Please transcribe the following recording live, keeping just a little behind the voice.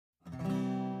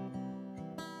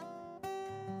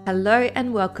Hello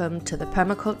and welcome to the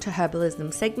Permaculture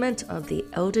Herbalism segment of the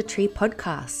Elder Tree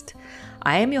podcast.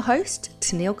 I am your host,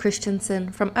 Tennille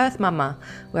Christensen from Earth Mama,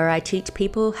 where I teach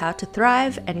people how to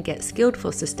thrive and get skilled for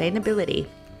sustainability.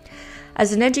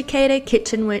 As an educator,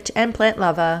 kitchen witch, and plant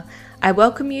lover, I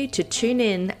welcome you to tune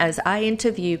in as I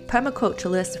interview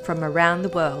permaculturalists from around the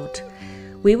world.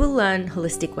 We will learn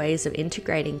holistic ways of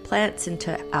integrating plants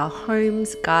into our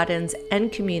homes, gardens,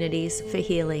 and communities for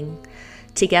healing.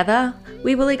 Together,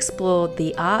 we will explore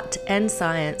the art and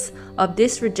science of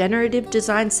this regenerative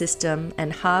design system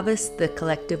and harvest the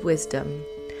collective wisdom.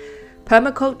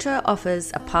 Permaculture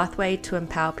offers a pathway to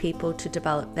empower people to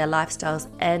develop their lifestyles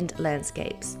and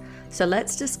landscapes. So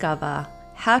let's discover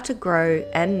how to grow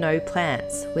and know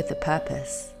plants with a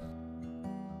purpose.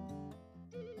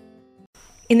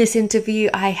 In this interview,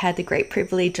 I had the great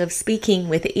privilege of speaking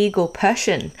with Igor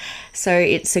Pershin. So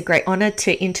it's a great honor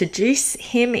to introduce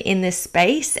him in this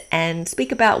space and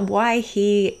speak about why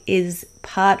he is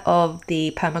part of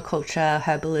the Permaculture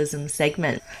Herbalism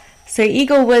segment. So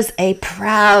Igor was a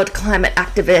proud climate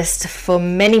activist for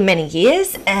many, many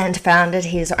years and founded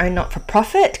his own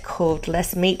not-for-profit called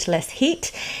Less Meat, Less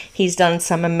Heat. He's done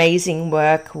some amazing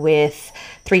work with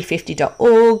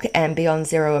 350.org and Beyond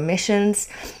Zero Emissions.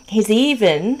 He's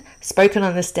even spoken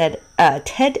on the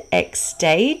TEDx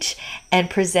stage and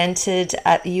presented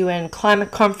at UN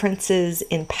climate conferences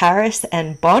in Paris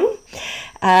and Bonn.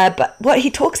 But what he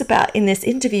talks about in this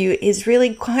interview is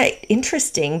really quite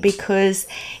interesting because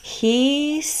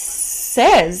he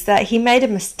says that he made a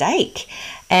mistake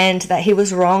and that he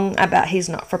was wrong about his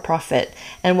not-for-profit.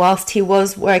 And whilst he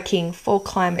was working for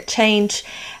climate change,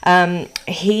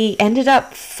 he ended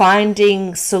up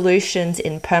finding solutions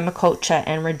in permaculture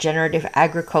and regenerative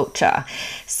agriculture.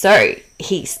 So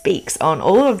he speaks on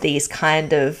all of these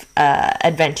kind of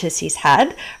adventures he's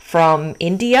had from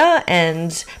India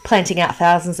and planting out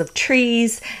thousands of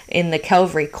trees in the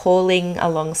Calvary Calling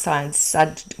alongside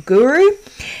Sadhguru.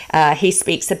 He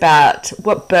speaks about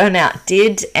what burnout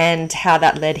did and how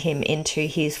that led him into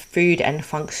his food and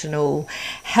functional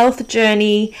health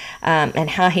journey,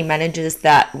 and how he manages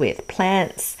that with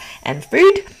plants and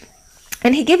food.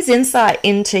 And he gives insight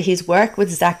into his work with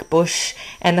Zach Bush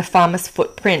and the Farmer's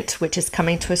Footprint, which is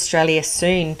coming to Australia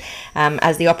soon.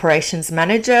 As the operations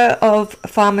manager of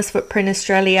Farmer's Footprint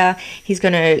Australia, he's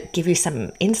going to give you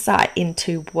some insight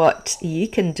into what you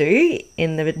can do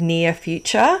in the near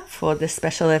future for the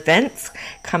special events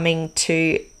coming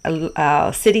to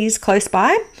cities close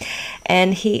by.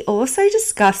 And he also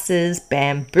discusses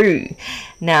bamboo.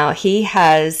 Now, he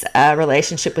has a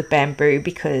relationship with bamboo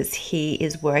because he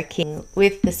is working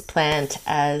with this plant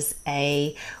as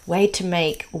a way to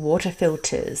make water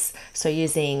filters. So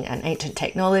using an ancient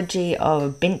technology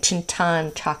of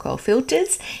Binchingtan charcoal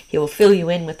filters. He will fill you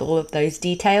in with all of those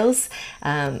details.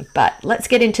 But let's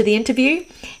get into the interview.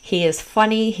 He is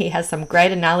funny, he has some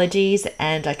great analogies,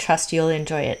 and I trust you'll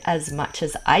enjoy it as much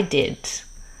as I did.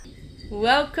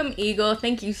 Welcome, Igor.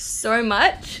 Thank you so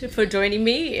much for joining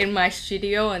me in my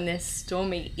studio on this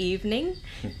stormy evening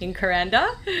in Kuranda.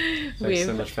 Thanks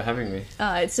so much for having me.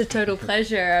 It's a total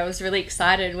pleasure. I was really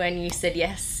excited when you said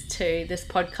yes to this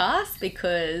podcast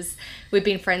because we've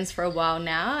been friends for a while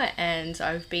now and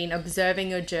I've been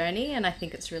observing your journey and I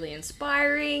think it's really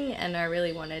inspiring, and I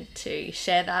really wanted to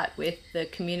share that with the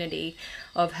community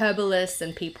of herbalists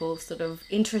and people sort of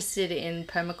interested in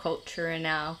permaculture in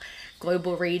our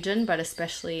global region, but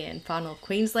especially in far north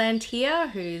Queensland here,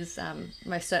 who's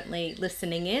most certainly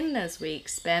listening in as we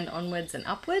expand onwards and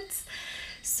upwards.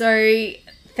 So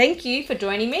thank you for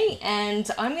joining me, and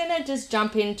I'm going to just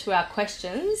jump into our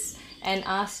questions and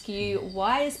ask you,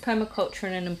 why is permaculture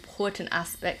an important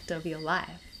aspect of your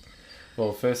life?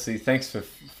 Well, firstly, thanks for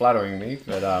flattering me,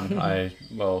 but I'm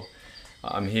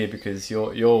here because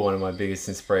you're one of my biggest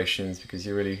inspirations, because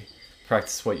you really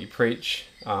practice what you preach,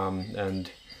 and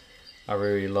I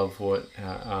really love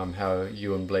how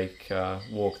you and Blake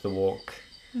walk the walk.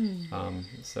 And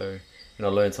I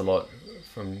learnt a lot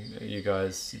from you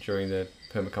guys during the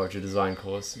permaculture design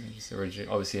course, which is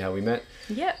obviously how we met.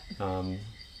 Yep.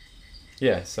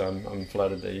 So I'm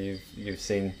flattered that you've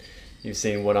seen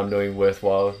what I'm doing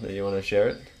worthwhile, that you want to share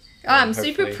it. I'm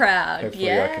super proud.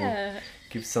 Hopefully I can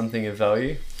give something of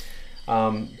value.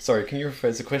 Sorry, can you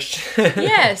rephrase the question?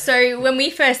 Yeah, so when we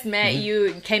first met,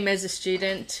 you came as a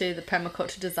student to the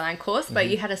permaculture design course, but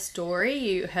you had a story.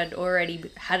 You had already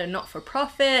had a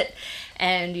not-for-profit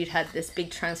and you'd had this big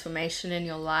transformation in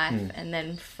your life. And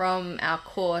then from our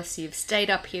course, you've stayed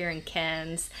up here in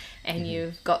Cairns and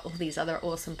you've got all these other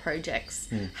awesome projects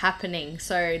happening.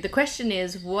 So the question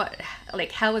is,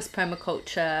 how has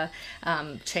permaculture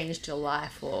changed your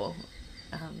life, or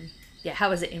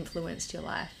how has it influenced your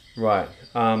life? Right.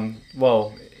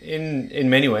 Well, in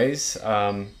many ways.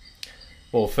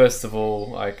 Well, first of all,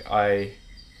 like I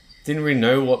didn't really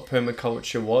know what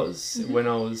permaculture was when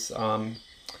I was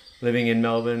living in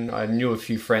Melbourne. I knew a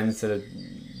few friends that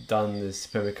had done this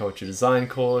permaculture design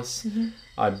course.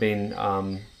 I'd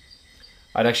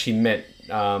actually met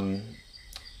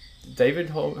David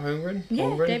Holmgren.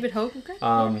 David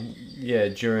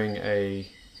Holmgren. During a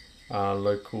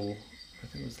local, I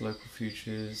think it was Local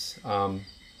Futures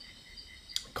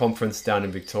conference down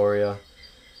in Victoria,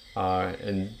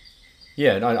 and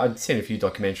I'd seen a few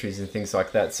documentaries and things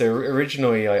like that. So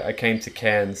originally I came to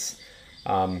Cairns,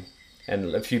 and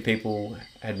a few people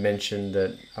had mentioned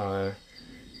that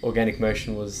Organic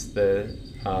Motion was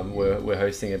we're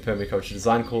hosting a permaculture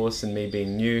design course, and me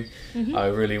being new, I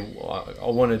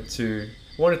wanted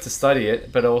to study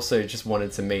it, but I also just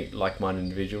wanted to meet like-minded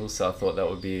individuals. So I thought that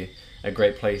would be a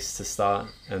great place to start,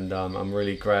 and I'm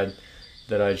really glad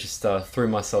that I just threw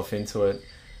myself into it.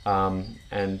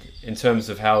 And in terms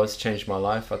of how it's changed my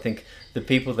life, I think the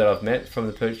people that I've met from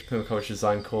the permaculture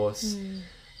design course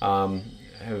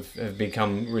have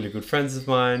become really good friends of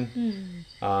mine.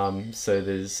 So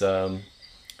there's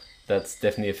that's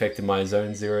definitely affected my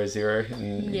zone 00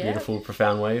 in beautiful,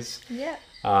 profound ways.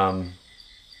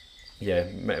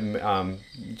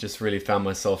 Just really found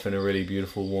myself in a really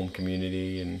beautiful, warm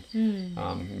community, and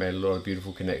made a lot of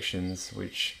beautiful connections,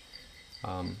 which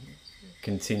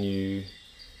continue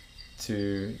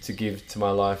to give to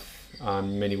my life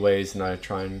in many ways, and I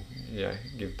try and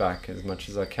give back as much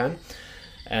as I can.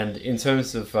 And in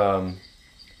terms of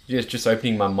just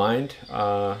opening my mind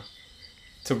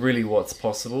to really what's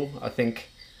possible, I think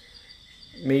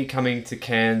me coming to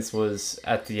Cairns was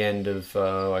at the end of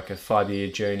like a 5-year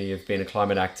journey of being a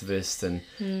climate activist, and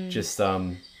just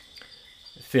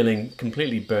feeling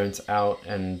completely burnt out,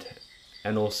 and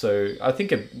also I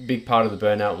think a big part of the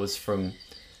burnout was from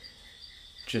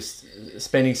just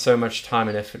spending so much time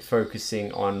and effort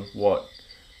focusing on what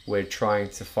we're trying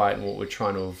to fight and what we're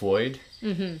trying to avoid.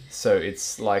 So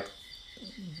it's like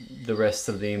the rest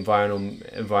of the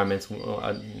environmental,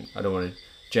 I don't want to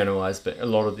generalize, but a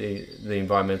lot of the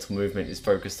environmental movement is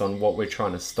focused on what we're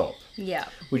trying to stop.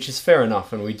 Which is fair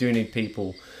enough, and we do need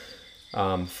people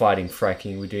fighting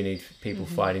fracking, we do need people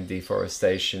fighting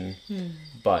deforestation,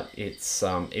 but it's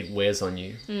it wears on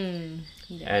you.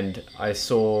 And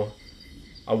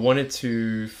I wanted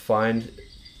to find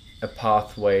a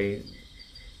pathway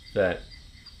that,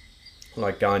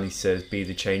 like Gandhi says, be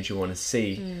the change you want to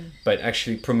see, but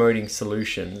actually promoting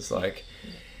solutions. Like,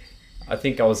 I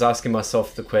think I was asking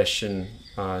myself the question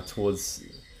towards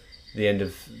the end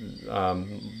of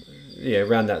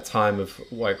around that time of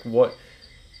like, what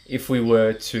if we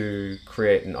were to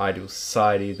create an ideal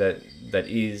society that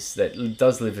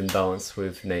does live in balance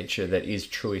with nature, that is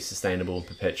truly sustainable and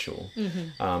perpetual,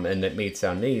 and that meets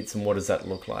our needs, and what does that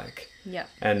look like?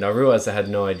 And I realized I had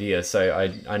no idea, so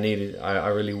I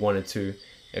really wanted to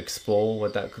explore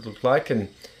what that could look like. And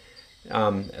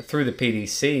through the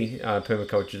PDC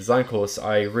permaculture design course,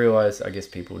 I realized, I guess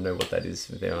people know what that is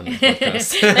if they're on the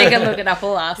podcast. They can look it up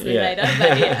or ask me later,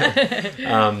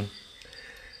 but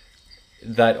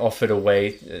that offered a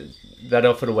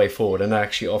way forward, and that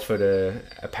actually offered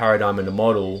a paradigm and a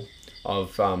model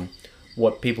of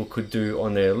what people could do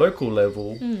on their local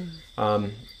level,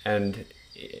 and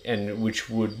which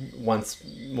would, once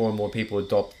more and more people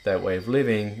adopt that way of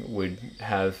living, would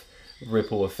have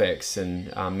ripple effects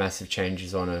and massive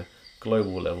changes on a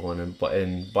global level and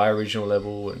bioregional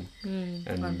level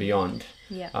and beyond.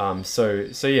 I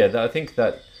think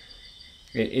that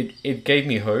it gave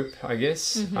me hope, I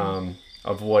guess,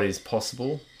 of what is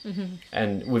possible,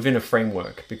 and within a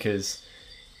framework, because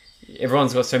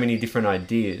everyone's got so many different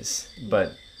ideas,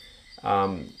 but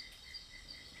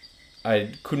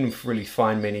I couldn't really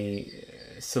find many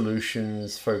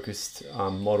solutions focused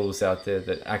models out there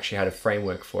that actually had a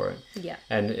framework for it.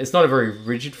 And it's not a very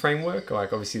rigid framework.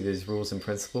 Like, obviously there's rules and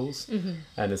principles,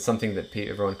 and it's something that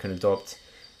everyone can adopt.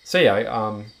 So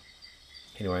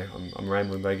anyway, I'm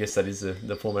rambling, but I guess that is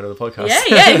the format of the podcast.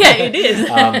 It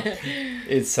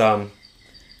is.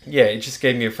 It just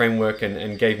gave me a framework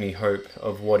and gave me hope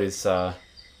of what is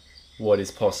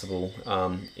possible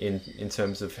in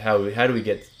terms of how do we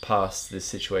get past this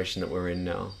situation that we're in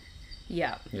now.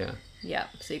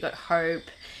 So you got hope,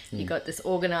 you got this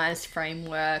organized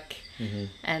framework,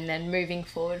 and then moving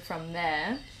forward from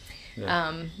there.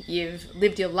 You've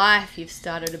lived your life, you've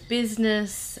started a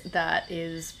business that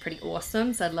is pretty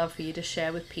awesome. So I'd love for you to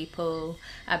share with people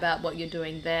about what you're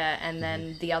doing there, and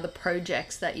then the other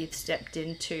projects that you've stepped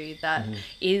into that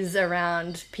is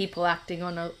around people acting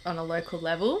on a local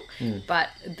level, but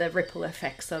the ripple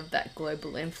effects of that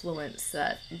global influence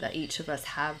that each of us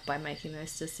have by making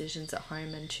those decisions at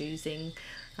home and choosing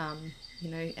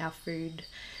our food.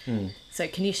 So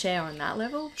can you share on that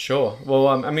level? Sure. Well,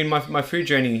 I mean, my food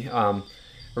journey,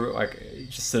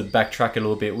 just to backtrack a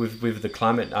little bit with the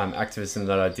climate activism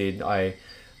that I did,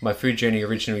 my food journey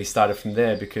originally started from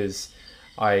there because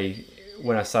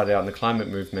when I started out in the climate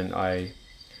movement, I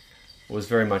was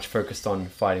very much focused on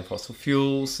fighting fossil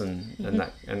fuels and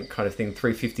that and kind of thing.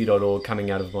 350.org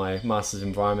coming out of my master's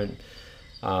environment.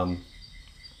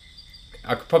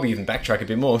 I could probably even backtrack a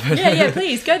bit more. But yeah,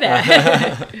 please go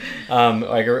there.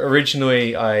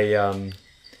 Originally,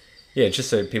 just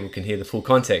so people can hear the full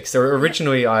context. So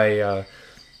originally, I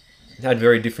had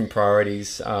very different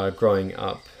priorities growing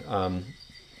up.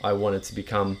 I wanted to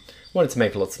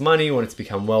make lots of money, wanted to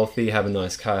become wealthy, have a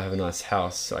nice car, have a nice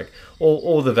house, like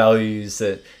all the values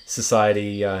that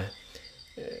society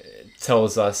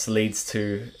tells us leads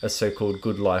to a so-called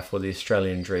good life or the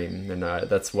Australian dream, and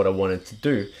that's what I wanted to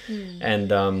do. And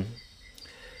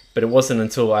but it wasn't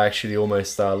until I actually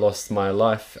almost lost my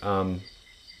life had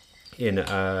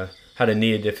a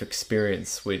near-death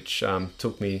experience, which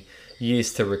took me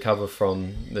years to recover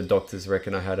from. The doctors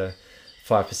reckon I had a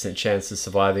 5% chance of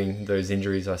surviving those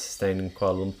injuries I sustained in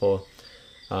Kuala Lumpur.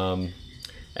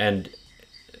 And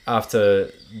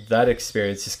after that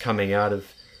experience, just coming out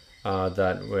of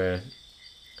that, where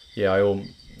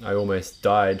I almost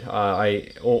died.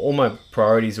 All my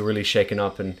priorities were really shaken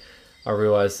up, and I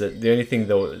realized that the only things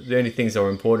that were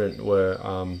important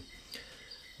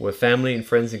were family and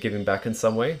friends and giving back in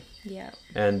some way. Yeah.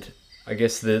 And I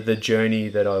guess the journey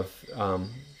that I've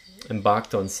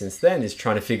embarked on since then is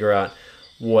trying to figure out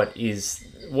what is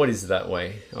that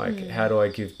way. Like, how do I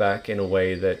give back in a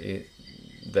way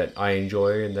that I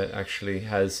enjoy and that actually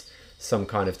has some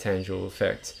kind of tangible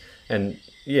effect. And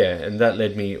that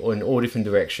led me in all different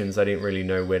directions. I didn't really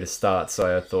know where to start,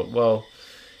 so I thought, well,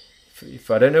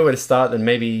 if I don't know where to start, then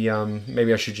maybe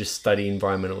I should just study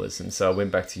environmentalism. So I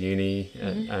went back to uni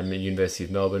at the University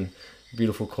of Melbourne.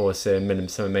 Beautiful course there,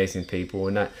 met some amazing people,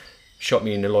 and that shot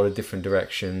me in a lot of different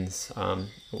directions.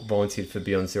 Volunteered for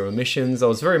Beyond Zero Emissions. I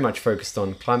was very much focused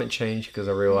on climate change because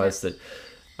I realized that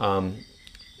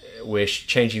we're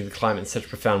changing the climate in such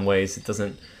profound ways. It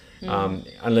doesn't,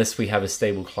 unless we have a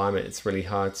stable climate, it's really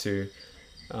hard to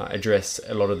address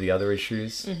a lot of the other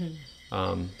issues.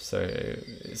 So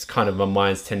it's kind of my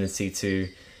mind's tendency to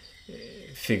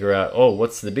figure out,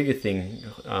 what's the bigger thing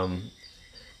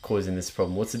causing this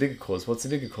problem? What's the bigger cause? What's the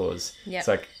bigger cause? Yep. It's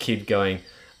like a kid going,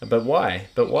 but why?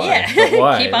 But why? Yeah. But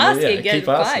why? Keep asking. Keep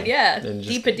asking. Yeah. And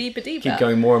Deeper. Keep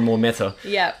going more and more meta.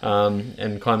 Yeah.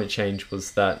 And climate change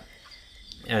was that.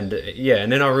 And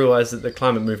and then I realized that the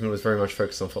climate movement was very much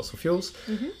focused on fossil fuels.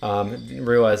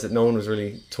 Realized that no one was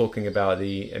really talking about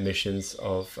the emissions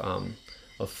of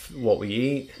what we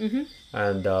eat.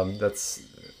 And that's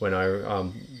when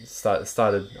I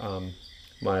started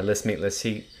my Less Meat, Less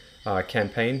Heat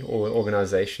campaign or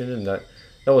organization, and that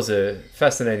was a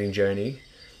fascinating journey,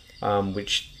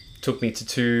 which took me to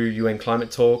 2 UN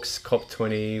climate talks,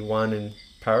 COP21 in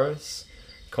Paris,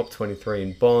 COP23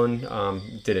 in Bonn,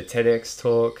 did a TEDx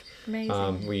talk.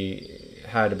 Amazing. We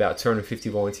had about 250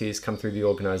 volunteers come through the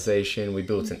organization. We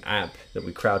built an app that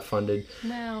we crowdfunded.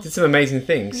 Wow. Did some amazing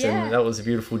things. Yeah. And that was a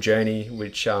beautiful journey,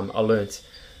 which I learnt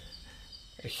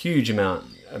a huge amount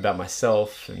about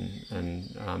myself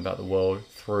and about the world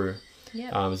through.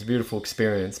 It was a beautiful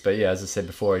experience, but as I said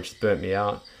before, it just burnt me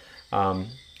out.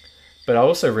 But I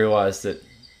also realized that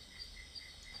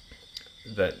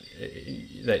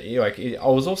I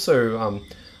was also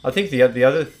I think the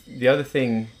other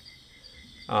thing,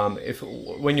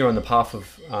 when you're on the path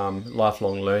of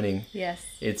lifelong learning,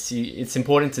 it's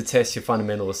important to test your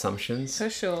fundamental assumptions. For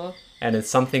sure. And it's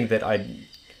something that I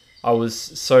was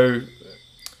so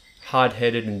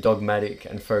hard-headed and dogmatic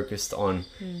and focused on.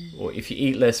 Well, if you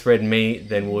eat less red meat,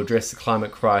 then we'll address the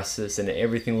climate crisis and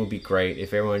everything will be great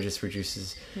if everyone just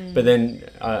reduces. But then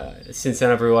since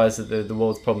then I've realized that the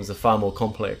world's problems are far more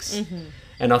complex.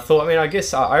 And I thought, I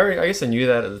guess I knew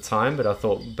that at the time, but I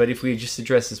thought, but if we just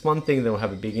address this one thing, then we'll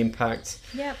have a big impact.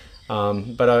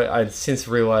 But I'd since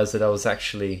realized that I was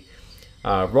actually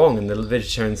wrong, and the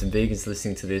vegetarians and vegans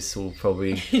listening to this will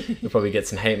probably get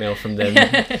some hate mail from them.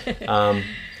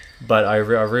 But I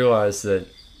realized that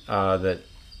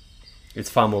it's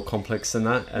far more complex than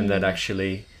that, and that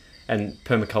actually and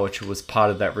permaculture was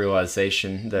part of that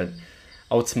realization that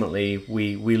ultimately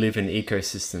we live in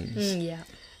ecosystems. Yeah.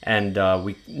 And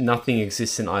nothing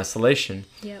exists in isolation.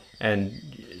 Yep. And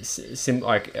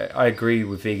like I agree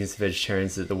with vegans and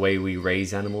vegetarians that the way we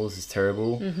raise animals is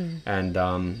terrible, and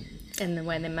the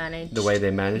way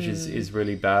they're managed. Is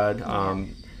really bad.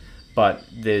 But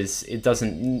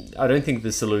I don't think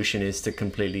the solution is to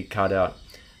completely cut out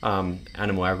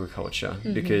animal agriculture,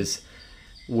 because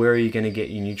where are you going to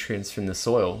get your nutrients from the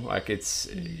soil? Like it's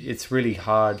really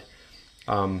hard.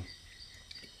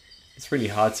 It's really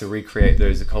hard to recreate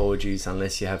those ecologies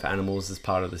unless you have animals as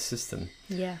part of the system.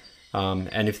 Yeah.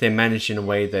 And if they're managed in a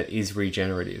way that is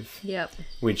regenerative. Yep.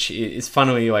 Which is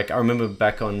funnily, like I remember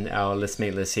back on our Let's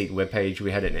Meet, Let's Eat webpage,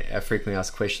 we had a frequently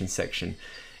asked questions section,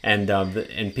 and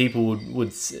people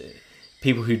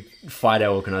people who'd fight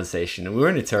our organization, and we were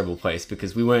in a terrible place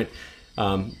because we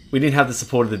didn't have the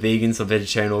support of the vegans or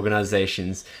vegetarian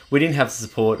organizations. We didn't have the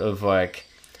support of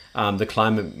the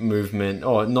climate movement,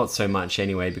 or not so much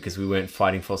anyway, because we weren't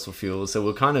fighting fossil fuels, so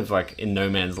we're kind of like in no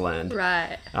man's land.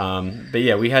 Right. But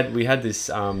yeah, we had this.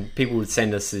 People would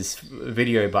send us this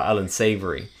video by Alan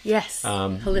Savory. Yes.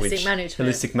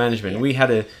 Holistic management. Yeah. We had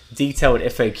a detailed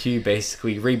FAQ,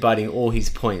 basically rebutting all his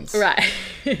points. Right.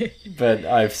 But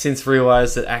I've since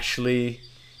realized that actually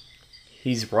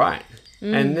he's right,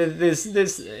 and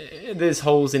there's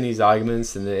holes in his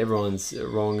arguments, and everyone's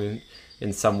wrong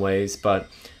in some ways, but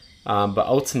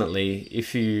ultimately,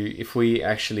 if we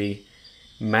actually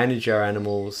manage our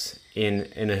animals in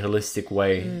a holistic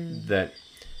way that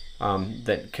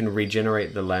can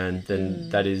regenerate the land, then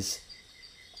that is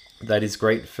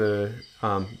great for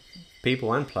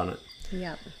people and planet.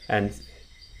 Yeah. And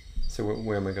so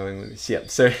where am I going with this? Yeah.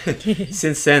 So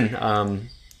since then,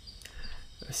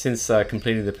 since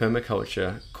completing the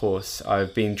permaculture course,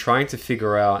 I've been trying to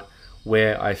figure out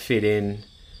where I fit in.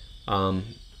 I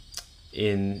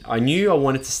knew I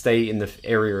wanted to stay in the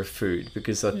area of food,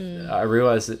 because I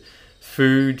realized that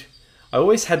food, I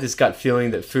always had this gut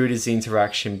feeling that food is the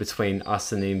interaction between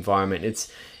us and the environment.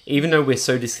 It's, even though we're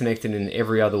so disconnected in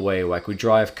every other way, like we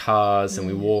drive cars and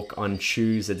we walk on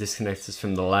shoes that disconnect us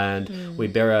from the land, we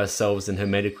bury ourselves in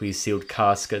hermetically sealed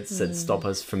caskets that stop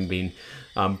us from being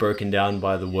broken down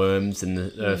by the worms and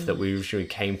the earth that we originally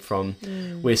came from.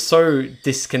 We're so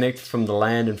disconnected from the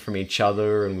land and from each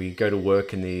other, and we go to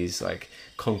work in these like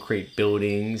concrete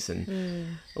buildings,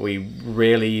 and we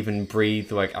rarely even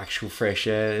breathe like actual fresh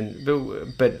air.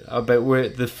 And but where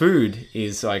the food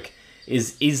is like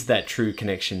is that true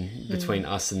connection between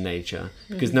us and nature,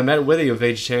 because no matter whether you're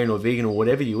vegetarian or vegan or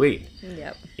whatever you eat,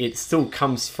 it still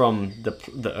comes from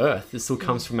the earth. It still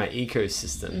comes from our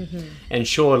ecosystem. And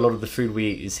sure, a lot of the food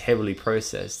we eat is heavily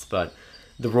processed, but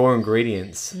the raw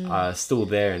ingredients are still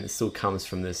there, and it still comes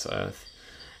from this earth.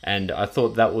 And I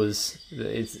thought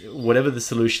whatever the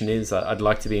solution is, I'd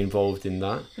like to be involved in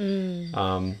that.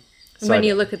 So when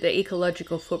you look at the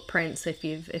ecological footprints,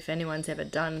 if anyone's ever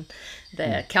done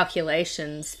the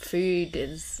calculations, food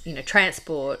is,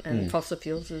 transport and fossil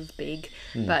fuels is big.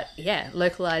 But yeah,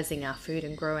 localizing our food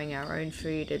and growing our own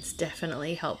food, it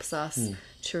definitely helps us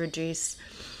to reduce.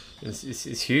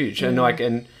 It's huge. And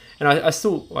I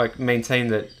still maintain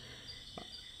that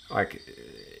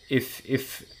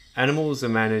if animals are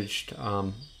managed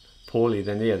poorly,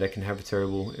 then they can have a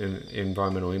terrible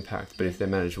environmental impact. But if they're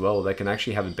managed well, they can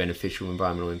actually have a beneficial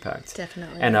environmental impact.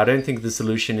 Definitely. And I don't think the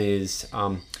solution is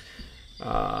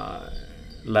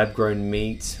lab-grown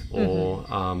meat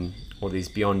or these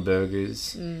Beyond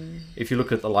Burgers. If you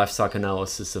look at the life cycle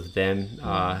analysis of them,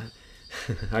 I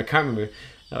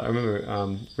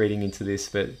remember reading into this,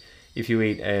 but if you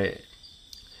eat a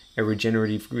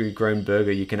regenerative grown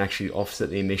burger, you can actually offset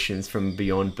the emissions from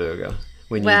Beyond Burger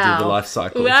when you do the life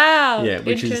cycle. Wow. Yeah,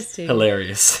 which is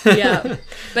hilarious. Yeah.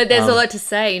 But there's a lot to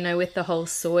say, with the whole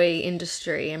soy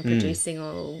industry and producing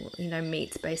all,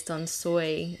 meats based on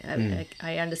soy.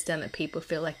 I understand that people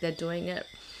feel like they're doing it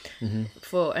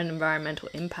for an environmental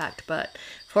impact, but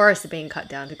forests are being cut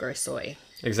down to grow soy.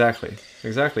 Exactly.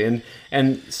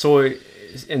 And soy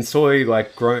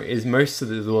grown is, most of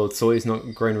the world, soy is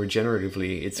not grown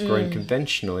regeneratively. It's grown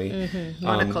conventionally,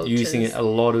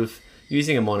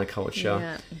 using a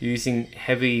monoculture, using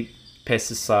heavy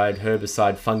pesticide,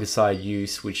 herbicide, fungicide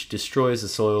use, which destroys the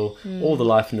soil, all the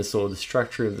life in the soil, the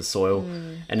structure of the soil,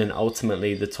 and then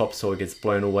ultimately the topsoil gets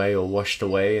blown away or washed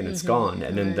away, and it's gone,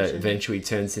 and then that eventually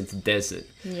turns into desert.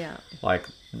 Yeah,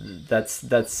 that's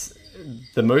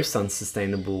the most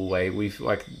unsustainable way.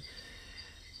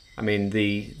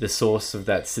 The source of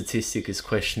that statistic is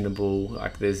questionable.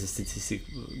 There's a statistic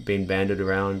being banded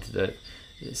around that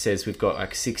says we've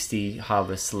got 60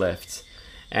 harvests left,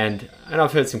 And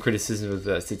I've heard some criticism of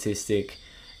that statistic,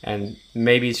 and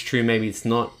maybe it's true, maybe it's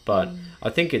not, but I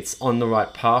think it's on the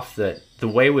right path. That the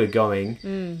way we're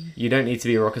going, you don't need to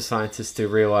be a rocket scientist to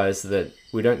realize that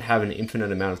we don't have an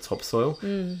infinite amount of topsoil.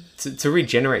 To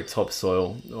regenerate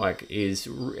topsoil is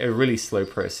a really slow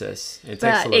process. It takes a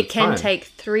lot of time. It can take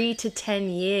 3 to 10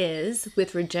 years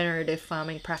with regenerative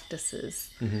farming practices.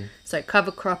 So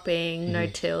cover cropping,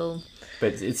 no-till.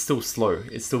 But it's still slow.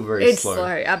 It's still very slow. It's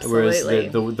slow, absolutely.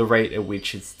 Whereas the rate at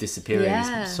which it's disappearing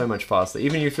is so much faster.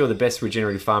 Even if you're the best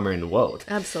regenerative farmer in the world,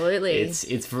 absolutely, it's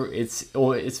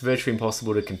virtually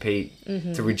impossible to compete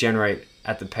to regenerate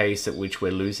at the pace at which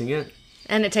we're losing it.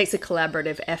 And it takes a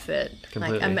collaborative effort.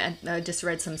 Completely. I just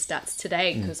read some stats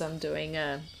today because I'm doing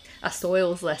a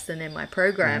soils lesson in my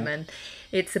program, and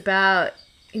it's about,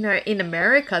 in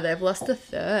America they've lost a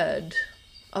third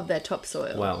of their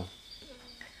topsoil. Wow.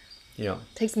 Yeah.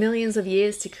 It takes millions of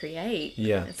years to create.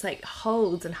 Yeah. It's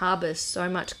holds and harbors so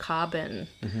much carbon.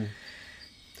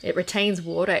 It retains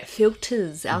water. It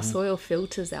filters. Our soil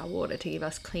filters our water to give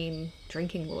us clean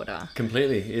drinking water.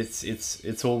 Completely.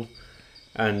 It's all,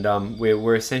 and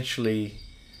we're essentially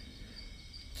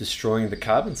destroying the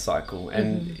carbon cycle,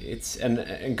 and it's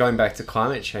and going back to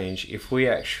climate change. If we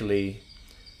actually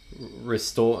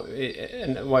restore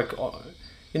and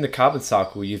in the carbon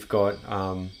cycle, you've got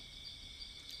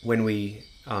when we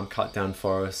cut down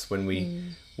forests, when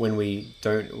we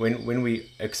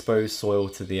expose soil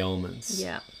to the elements,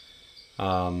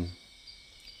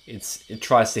 it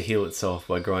tries to heal itself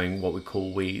by growing what we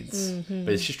call weeds,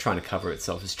 but it's just trying to cover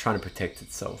itself. It's trying to protect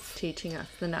itself, teaching us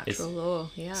the natural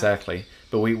law. Yeah, exactly.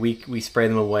 But we spray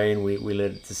them away and we let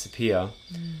it disappear,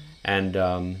 and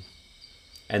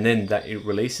then that it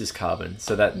releases carbon,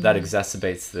 so that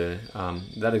exacerbates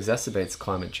exacerbates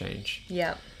climate change.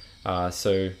 Yeah.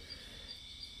 So,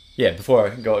 before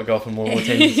I go off on more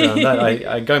tangents around that,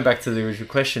 I going back to the original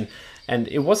question, and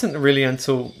it wasn't really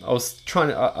until I was trying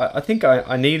to, I think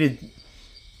I needed,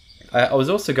 I was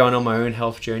also going on my own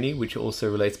health journey, which also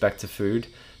relates back to food.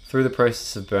 Through the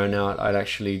process of burnout, I'd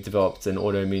actually developed an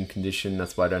autoimmune condition.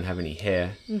 That's why I don't have any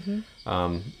hair.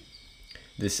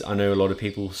 I know a lot of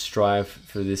people strive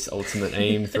for this ultimate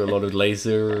aim through a lot of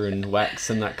laser and wax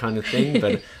and that kind of thing,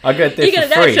 but I get there for free.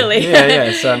 Naturally.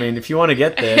 Yeah. So I mean, if you want to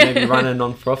get there, maybe run a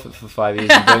non-profit for 5 years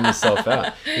and burn yourself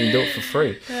out. You can do it for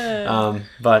free.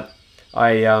 But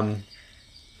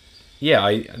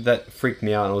that freaked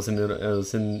me out. I was in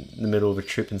the middle of a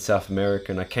trip in South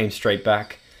America, and I came straight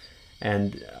back,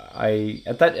 and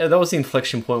that was the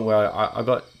inflection point where I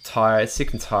got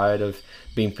sick and tired of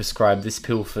being prescribed this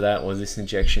pill for that or this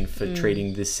injection for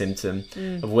treating this symptom,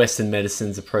 of Western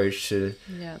medicine's approach to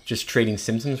just treating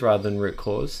symptoms rather than root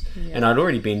cause. And I'd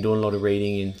already been doing a lot of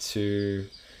reading into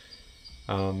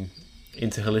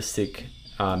holistic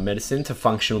medicine, to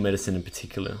functional medicine in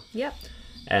particular. Yep.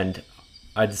 And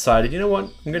I decided, you know what,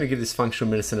 I'm going to give this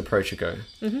functional medicine approach a go.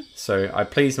 So I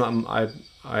appeased my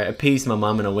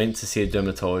mum, and I went to see a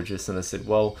dermatologist, and I said,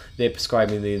 well, they're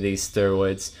prescribing me these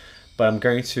steroids, but I'm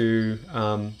going to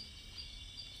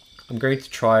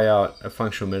try out a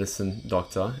functional medicine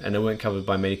doctor, and they weren't covered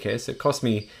by Medicare, so it cost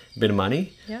me a bit of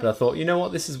money. But I thought, you know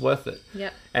what, this is worth it.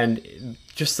 And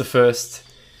just the first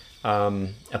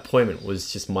appointment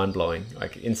was just mind-blowing.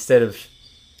 Instead of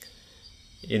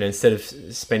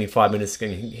spending 5 minutes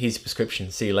going, here's your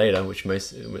prescription, see you later, which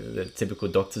the typical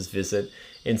doctors visit,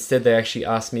 instead they actually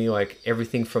asked me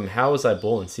everything from how was I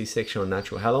born, C-section or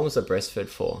natural, how long was I breastfed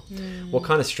for, what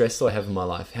kind of stress do I have in my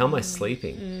life, how am I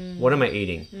sleeping, what am I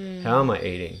eating, how am I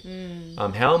eating,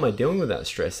 how am I dealing with that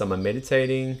stress, am I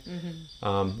meditating,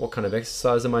 what kind of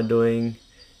exercise am I doing,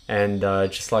 and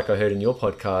just like I heard in your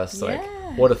podcast,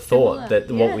 what a thought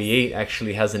that what we eat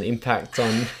actually has an impact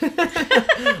on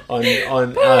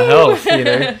on our health.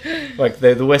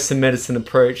 The Western medicine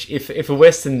approach. If a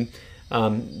Western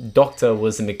doctor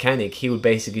was a mechanic, he would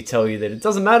basically tell you that it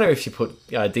doesn't matter if you put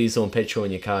diesel and petrol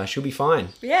in your car, she'll be fine.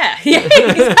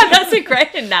 That's a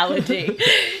great analogy.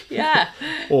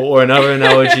 Or another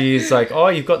analogy is oh,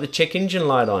 you've got the check engine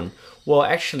light on. Well,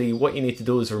 actually, what you need to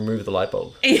do is remove the light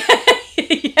bulb.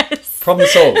 Yes. Problem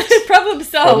solved. Problem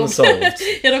solved.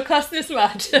 It'll cost this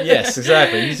much. Yes,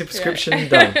 exactly. Use your prescription,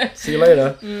 done. See you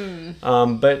later.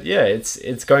 But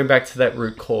it's going back to that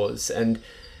root cause, and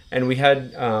we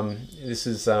had this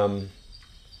is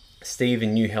Steve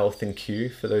in New Health in Kew,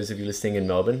 for those of you listening in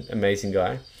Melbourne, amazing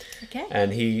guy. Okay.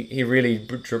 And he really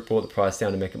brought the price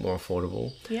down to make it more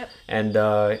affordable. Yep. And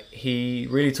he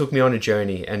really took me on a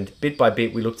journey, and bit by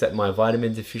bit we looked at my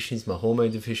vitamin deficiencies, my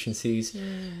hormone deficiencies,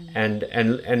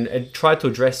 and tried to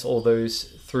address all those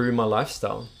through my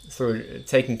lifestyle, through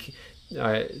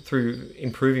through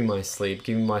improving my sleep,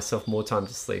 giving myself more time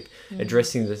to sleep,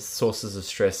 addressing the sources of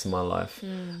stress in my life,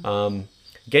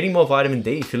 getting more vitamin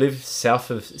D. If you live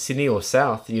south of Sydney or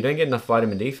south, you don't get enough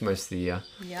vitamin D for most of the year.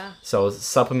 Yeah. So I was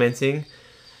supplementing,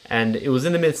 and it was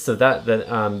in the midst of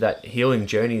that healing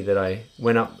journey that I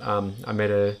went up. I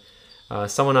met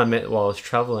someone I met while I was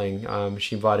traveling.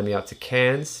 She invited me up to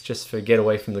Cairns just for get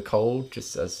away from the cold,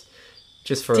 just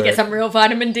for to get some real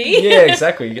vitamin D. Yeah,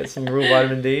 exactly. You get some real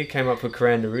vitamin D. Came up with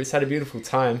Coranda Roots, had a beautiful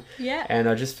time. Yeah. And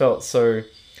I just felt so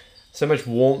much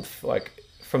warmth, like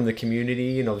from the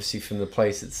community and obviously from the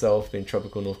place itself, being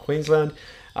tropical North Queensland.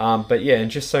 But yeah, and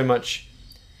just so much,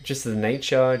 just the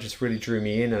nature just really drew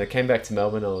me in. And I came back to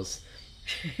Melbourne. I was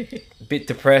a bit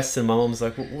depressed, and my mum was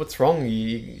like, "What's wrong?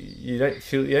 You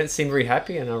don't seem very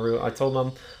happy." And I told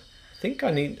Mum, "I think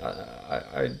I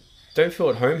don't feel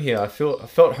at home here. I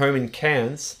felt home in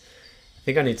Cairns. I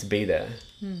think I need to be there."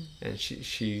 And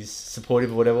she's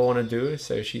supportive of whatever I want to do.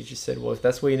 So she just said, "Well, if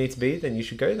that's where you need to be, then you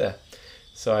should go there."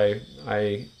 So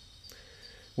I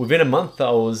within a month,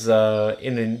 I was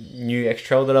in a new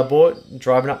X-Trail that I bought,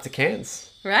 driving up to Cairns.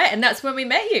 Right, and that's when we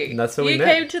met you. And that's when we met.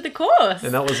 You came to the course.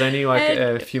 And that was only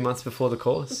a few months before the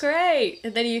course. Great.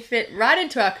 And then you fit right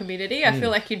into our community. I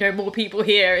feel like you know more people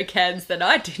here in Cairns than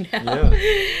I do now.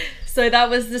 Yeah. So that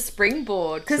was the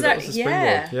springboard. So that was the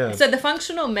springboard, yeah. So the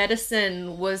functional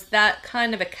medicine, was that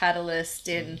kind of a catalyst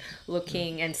in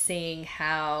looking and seeing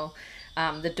how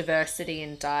the diversity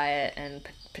in diet and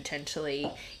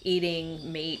potentially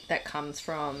eating meat that comes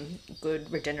from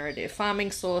good regenerative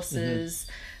farming sources.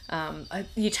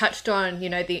 You touched on,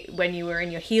 when you were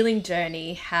in your healing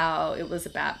journey, how it was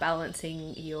about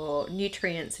balancing your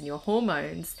nutrients and your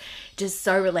hormones, just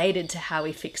so related to how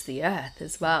we fix the earth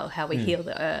as well, how we heal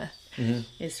the earth.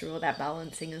 Is through all that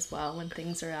balancing as well when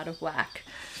things are out of whack.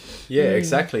 Yeah,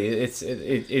 exactly.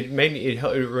 It made me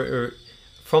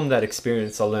from that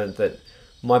experience. I learned that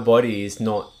my body is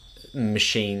not a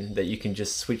machine that you can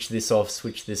just switch this off,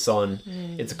 switch this on.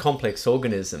 It's a complex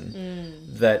organism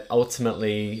that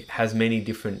ultimately has many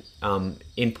different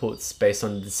inputs based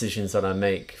on the decisions that I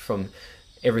make, from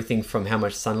everything from how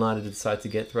much sunlight I decide to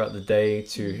get throughout the day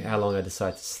to how long I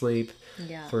decide to sleep,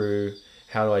 through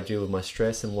how do I deal with my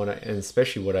stress and and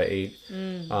especially what I eat,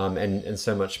 and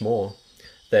so much more.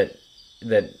 That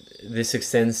this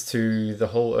extends to the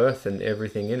whole earth and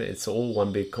everything in it. It's all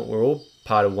one big. We're all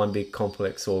part of one big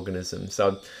complex organism.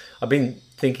 So I've been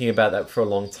thinking about that for a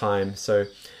long time. So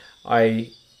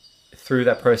through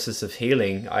that process of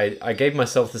healing, I gave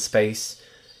myself the space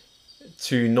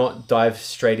to not dive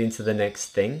straight into the next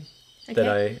thing. Okay.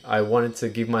 That I wanted to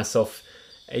give myself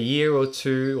a year or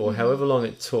two, or however long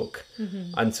it took,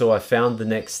 until I found the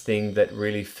next thing that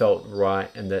really felt right,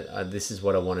 and that this is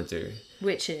what I want to do.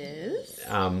 Which is?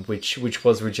 Which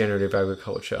was regenerative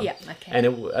agriculture. Yeah, okay.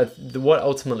 And what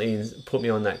ultimately put me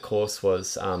on that course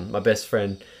was my best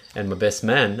friend and my best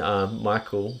man,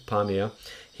 Michael Palmier.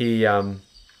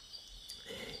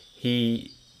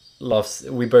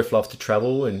 We both love to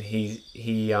travel, and he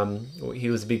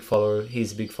was a big follower.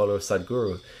 He's a big follower of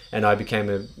Sadhguru, and I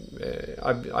became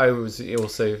I was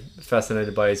also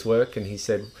fascinated by his work. And he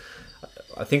said,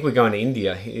 I think we're going to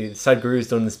India. Sadhguru is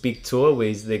doing this big tour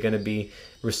where they're going to be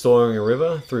restoring a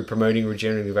river through promoting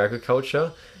regenerative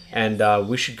agriculture. Yes. And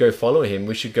we should go follow him.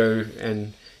 We should go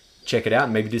and check it out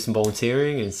and maybe do some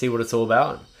volunteering and see what it's all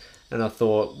about. And I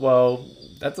thought, well,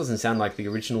 that doesn't sound like the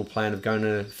original plan of going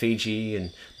to Fiji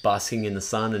and basking in the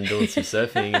sun and doing some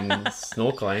surfing and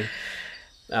snorkeling.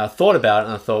 I thought about it,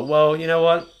 and I thought, well, you know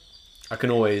what? I can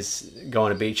always go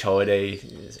on a beach holiday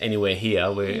anywhere here.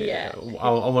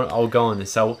 I'll go on.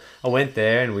 So I went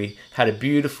there, and we had a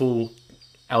beautiful,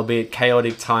 albeit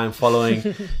chaotic, time following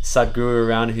Sadhguru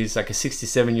around, who's like a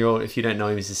 67-year-old. If you don't know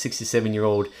him, he's a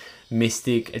 67-year-old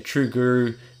mystic, a true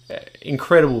guru,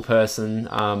 incredible person,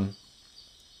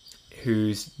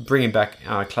 who's bringing back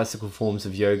classical forms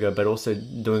of yoga, but also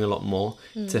doing a lot more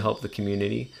to help the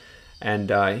community.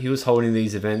 And he was holding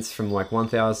these events from like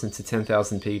 1,000 to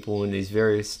 10,000 people in these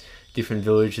various different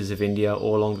villages of India,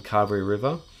 all along the Kaveri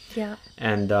River. Yeah.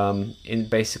 And in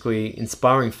basically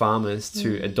inspiring farmers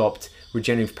to adopt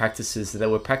regenerative practices that they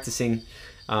were practicing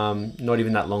not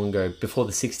even that long ago, before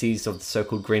the 60s of the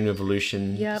so-called Green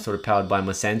Revolution, sort of powered by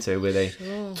Monsanto, where they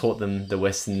taught them the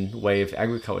Western way of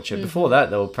agriculture. Before that,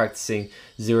 they were practicing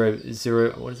zero,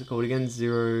 what is it called again?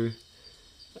 Zero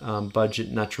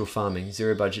budget natural farming.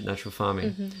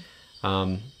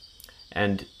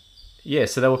 And yeah,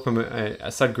 so they were from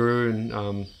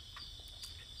Sadhguru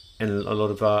and a lot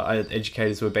of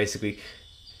educators were basically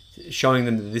showing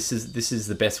them that this is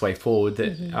the best way forward.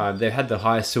 That they had the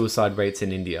highest suicide rates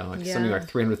in India, like something like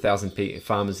 300,000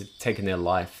 farmers had taken their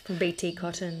life from BT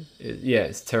cotton. Yeah,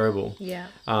 it's terrible. Yeah.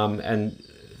 And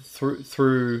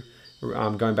through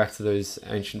going back to those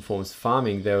ancient forms of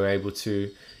farming, they were able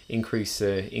to increase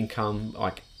their income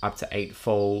like up to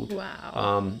 8-fold.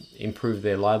 Wow. Improve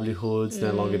their livelihoods,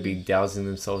 no longer be dousing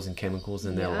themselves in chemicals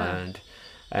in their land.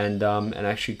 And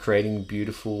actually creating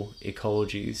beautiful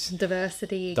ecologies.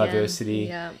 Diversity,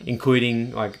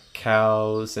 including like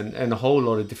cows and a whole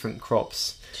lot of different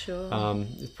crops. Sure.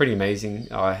 It's pretty amazing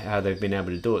how they've been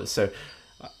able to do it. So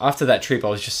after that trip, I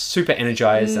was just super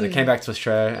energized, and I came back to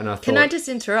Australia, and I thought... Can I just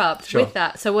interrupt Sure. with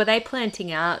that? So were they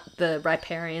planting out the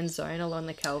riparian zone along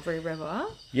the Calvary River?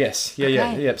 Yes.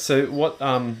 Yeah. So what...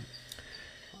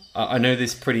 I know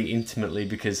this pretty intimately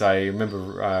because I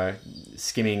remember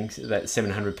skimming that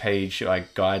 700-page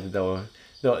guide that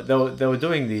they were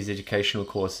doing these educational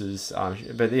courses.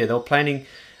 But yeah, they were planning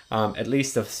at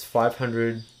least a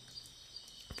 500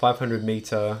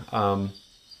 meter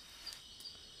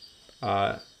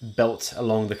belt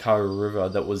along the Kara River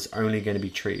that was only going to be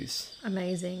trees.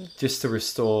 Amazing. Just to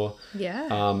restore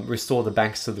the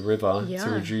banks of the river to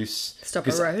reduce... Stop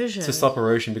erosion. To stop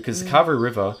erosion, because the Kara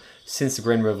River, since the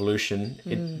Green Revolution,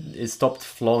 it stopped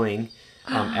flowing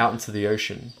out into the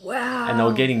ocean. Wow. And they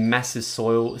were getting massive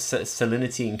soil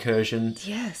salinity incursion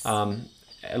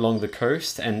along the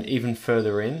coast and even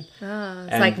further in.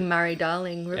 It's like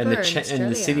Murray-Darling River and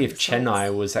the city of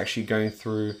Chennai was actually going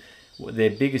through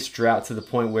their biggest drought, to the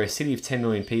point where a city of 10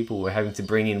 million people were having to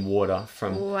bring in water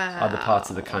from other parts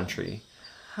of the country.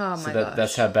 Oh my gosh.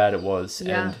 That's how bad it was.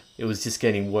 Yeah. And it was just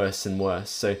getting worse and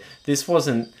worse. So this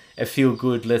wasn't a feel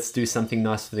good, let's do something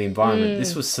nice for the environment.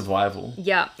 This was survival.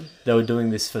 Yeah. They were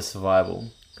doing this for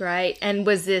survival. Great. And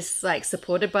was this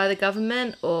supported by the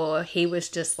government, or he was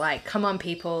just like, come on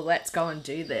people, let's go and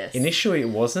do this? Initially it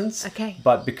wasn't. Okay.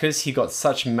 But because he got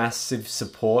such massive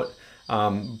support,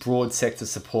 broad sector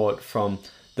support from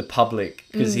the public,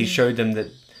 because he showed them that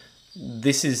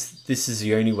this is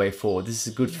the only way forward. This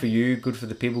is good for you, good for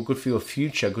the people, good for your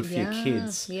future, good for your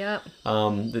kids. Yeah.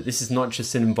 That this is not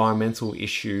just an environmental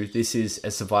issue, this is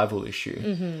a survival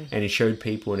issue. And he showed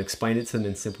people and explained it to them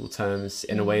in simple terms,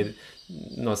 in a way that,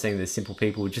 not saying they're simple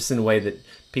people, just in a way that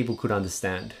people could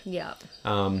understand. Yeah.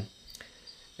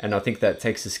 And I think that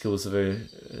takes the skills of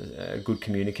a good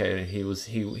communicator. He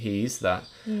is that.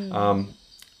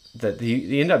 That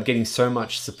he ended up getting so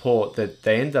much support that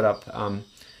they ended up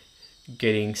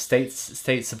getting state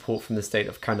support from the state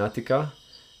of Karnataka,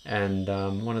 and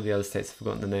one of the other states, I've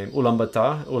forgotten the name,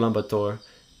 Ulaanbaatar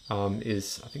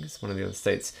is, I think it's one of the other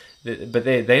states. But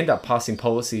they ended up passing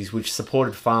policies which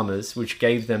supported farmers, which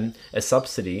gave them a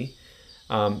subsidy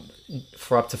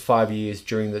for up to 5 years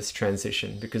during this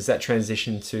transition, because that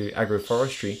transition to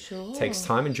agroforestry takes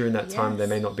time, and during that time they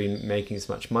may not be making as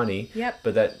much money.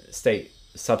 But that state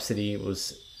subsidy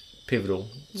was pivotal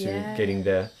to getting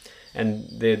there. And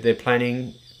they're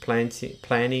planning.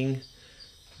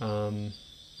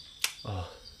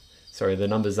 Sorry, the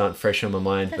numbers aren't fresh on my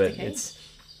mind, but it's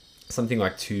something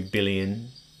like 2 billion.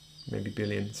 Maybe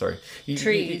billion, sorry.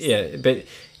 Trees. But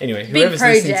anyway, whoever's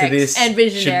listening to this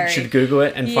should Google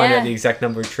it and find out the exact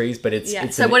number of trees. But it's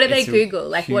so what do they Google?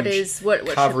 Like what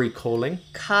Carvery Calling?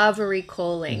 Carvery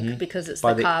Calling, because it's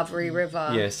the Carvery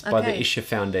River. Yes, by the Isha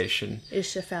Foundation.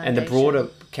 Isha Foundation. And the broader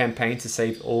campaign to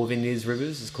save all of India's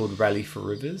rivers is called Rally for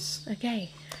Rivers. Okay.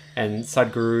 And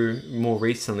Sadhguru, more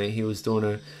recently, he was doing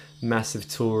a massive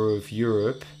tour of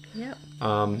Europe. Yep.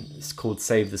 It's called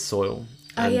Save the Soil.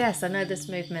 Oh, yes, I know this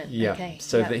movement. Yeah, okay.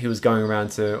 That he was going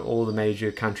around to all the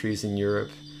major countries in Europe,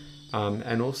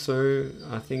 and also,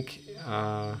 I think,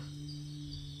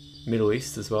 Middle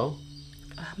East as well.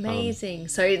 Amazing.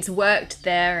 So it's worked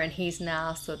there, and he's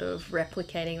now sort of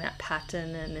replicating that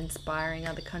pattern and inspiring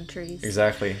other countries.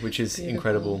 Exactly, which is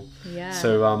incredible. Yeah.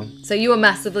 So you were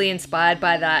massively inspired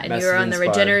by that, and you were on the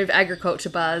Regenerative Agriculture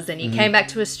buzz, and you came back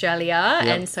to Australia.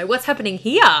 And so what's happening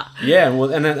here? Yeah,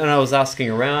 well, and I was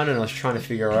asking around, and I was trying to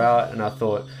figure out, and I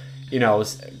thought, I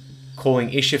was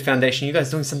calling Isha Foundation, you guys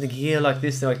doing something here like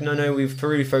this? They're like, no, we've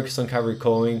really focused on Carvery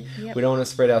Calling. We don't want to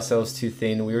spread ourselves too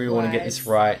thin. We really want to get this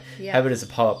right. Have it as a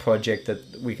pilot project that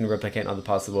we can replicate in other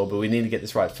parts of the world, but we need to get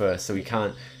this right first. So we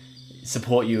can't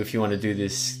support you if you want to do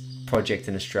this project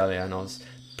in Australia. And I was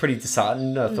pretty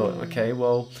disheartened. I thought, okay,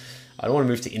 well, I don't want to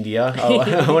move to India.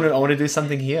 I want to do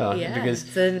something here because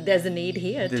so there's a need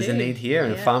here. There's a need here,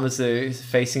 and farmers are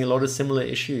facing a lot of similar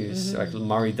issues. Like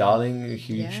Murray-Darling, a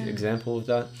huge example of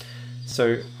that.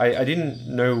 so I didn't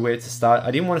know where to start.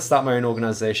 I didn't want to start my own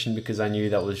organization because I knew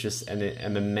that was just an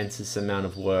immense amount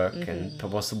of work and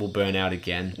possible burnout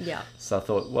again. Yeah. So I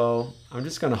thought, well, I'm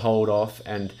just going to hold off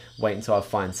and wait until I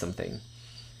find something.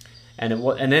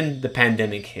 And then the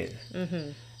pandemic hit.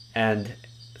 And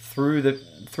through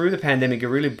the pandemic, it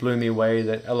really blew me away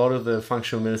that a lot of the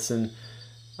functional medicine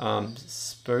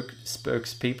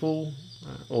spokespeople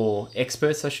or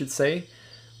experts, I should say,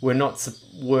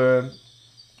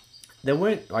 they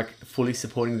weren't like fully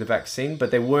supporting the vaccine,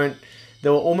 but they were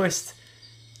almost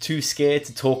too scared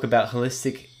to talk about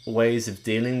holistic ways of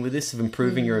dealing with this, of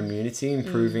improving your immunity,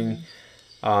 improving,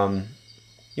 who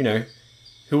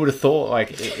would have thought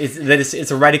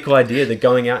it's a radical idea that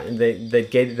going out and they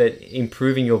get that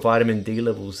improving your vitamin D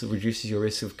levels reduces your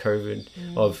risk of COVID,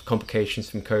 of complications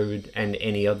from COVID and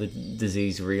any other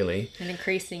disease really. And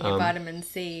increasing your vitamin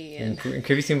C.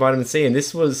 Increasing vitamin C. And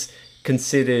this was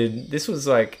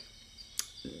like,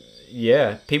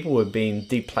 people were being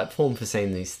deplatformed for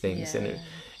saying these things.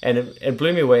 And it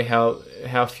blew me away how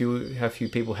few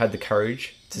people had the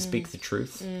courage to speak the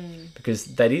truth, because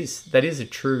that is a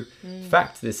true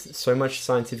fact. There's so much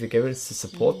scientific evidence to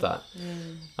support that,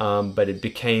 but it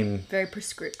became very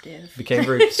prescriptive.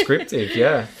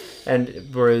 Yeah. And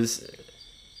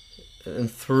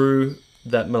through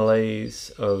that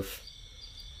malaise of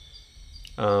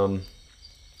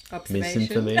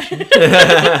misinformation,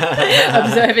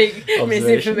 observing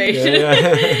misinformation,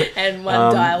 and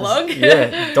one dialogue.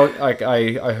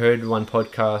 I heard one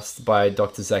podcast by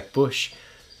Dr. Zach Bush,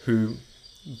 who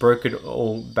broke it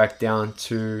all back down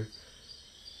to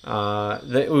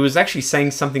that it was actually saying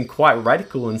something quite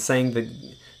radical and saying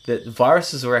that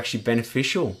viruses were actually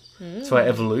beneficial to our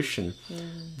evolution.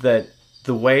 That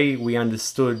the way we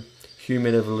understood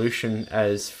human evolution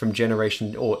as from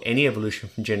generation, or any evolution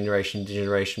from generation to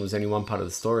generation, was only one part of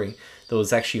the story. There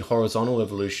was actually horizontal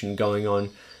evolution going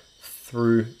on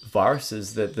through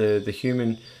viruses, that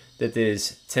that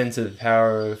there's 10 to the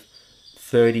power of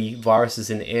 30 viruses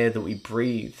in the air that we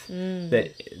breathe.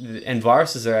 And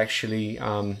viruses are actually,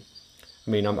 I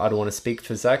don't want to speak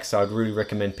for Zach, so I'd really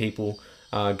recommend people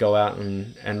go out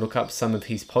and look up some of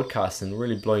his podcasts and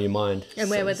really blow your mind. And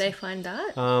where would they find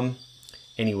that?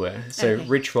 Anywhere. So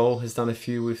Rich Roll has done a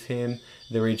few with him.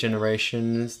 The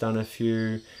Regeneration has done a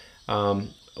few.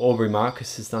 Aubrey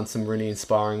Marcus has done some really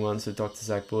inspiring ones with Dr.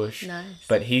 Zach Bush. Nice.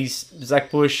 But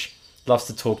Zach Bush loves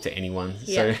to talk to anyone.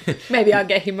 Yeah. So maybe I'll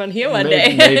get him on here one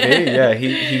day. Maybe, yeah.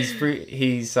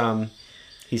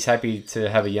 He's happy to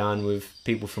have a yarn with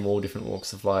people from all different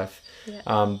walks of life.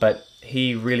 Yeah. But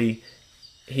he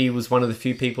was one of the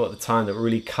few people at the time that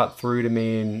really cut through to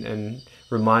me and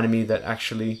reminded me that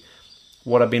actually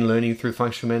what I've been learning through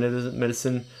functional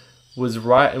medicine was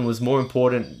right and was more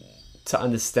important to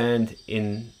understand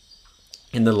in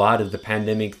the light of the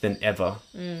pandemic than ever.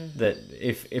 That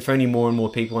if only more and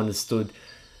more people understood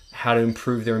how to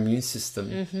improve their immune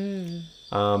system.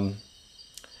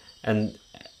 And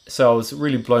so I was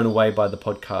really blown away by the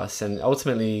podcast, and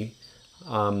ultimately,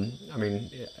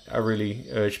 I really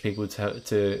urge people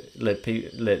to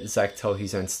let Zach tell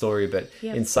his own story. But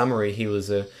in summary, he was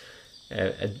a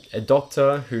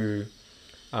doctor who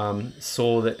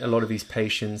saw that a lot of his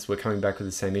patients were coming back with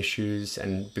the same issues,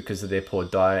 and because of their poor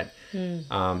diet,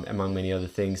 among many other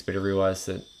things. But he realized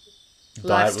that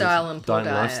diet and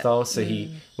lifestyle. So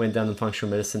he went down the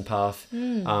functional medicine path,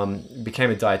 became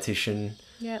a dietitian,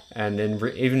 and then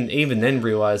even then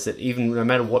realized that even no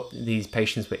matter what these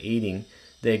patients were eating,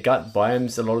 their gut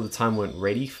biomes a lot of the time weren't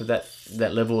ready for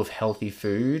that level of healthy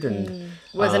food, and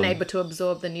wasn't able to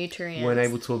absorb the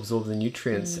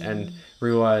nutrients. And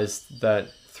realized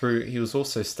that he was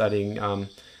also studying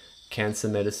cancer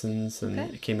medicines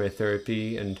and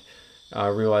chemotherapy, and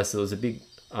realized there was a big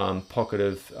pocket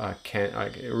of a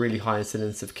really high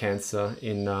incidence of cancer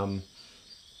in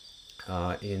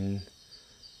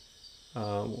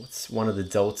what's one of the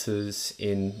deltas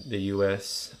in the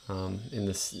US, in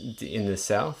the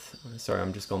south. Sorry,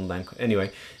 I'm just gone blank.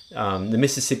 Anyway, the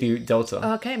Mississippi Delta.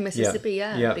 Oh, okay, Mississippi,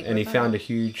 yeah. And he found a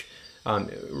huge,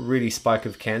 really spike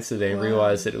of cancer there, and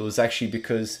realized that it was actually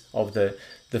because of the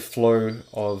flow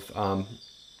of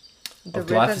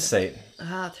glyphosate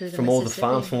from all the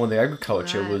farms, from all the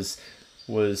agriculture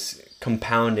was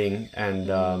compounding and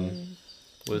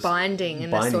was binding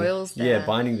in the soils there. Yeah,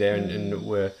 binding there,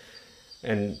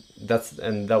 and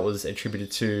that was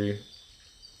attributed to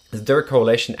the direct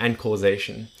correlation and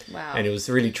causation. Wow. And it was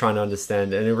really trying to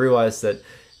understand, and he realized that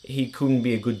he couldn't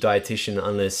be a good dietitian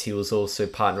unless he was also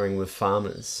partnering with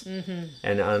farmers,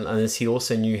 and unless he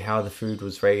also knew how the food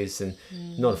was raised. And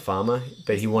not a farmer,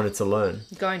 but he wanted to learn.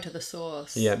 Going to the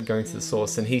source. Yeah, going to the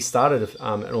source. And he started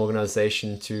an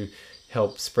organization to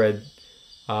help spread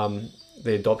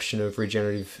the adoption of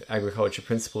regenerative agriculture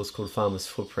principles called Farmer's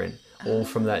Footprint, all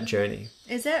from that journey.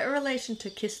 Is that a relation to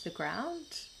Kiss the Ground?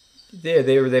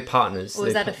 They're partners. Or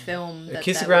is that a film?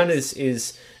 Kiss the Ground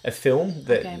is a film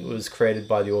that was created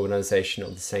by the organisation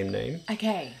of the same name.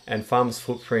 Okay. And Farmer's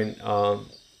Footprint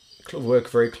work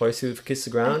very closely with Kiss the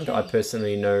Ground. Okay. I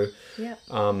personally know Yep.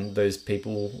 those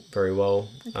people very well.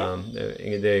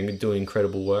 Okay. They're doing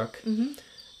incredible work.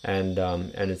 And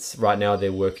it's right now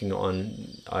they're working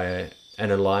on an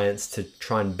alliance to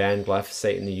try and ban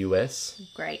glyphosate in the US.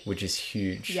 Great. Which is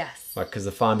huge. Yes. Like, because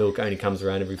the Farm Bill only comes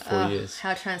around every 4 years.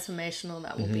 How transformational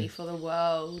that will be for the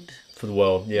world. For the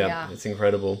world, yeah. It's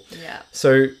incredible. Yeah.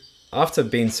 So after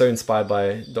being so inspired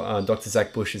by Dr.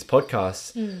 Zach Bush's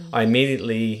podcast, I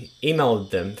immediately emailed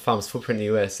them, Farmers Footprint in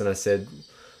the US, and I said,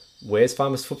 where's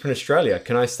Farmers Footprint Australia?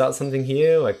 Can I start something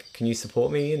here? Like, can you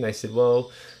support me? And they said,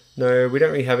 well, no, we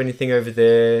don't really have anything over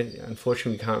there.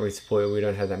 Unfortunately, we can't really support it. We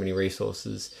don't have that many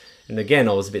resources. And again,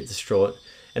 I was a bit distraught.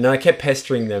 And then I kept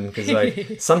pestering them because,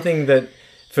 like, something that,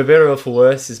 for better or for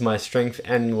worse, is my strength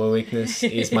and my weakness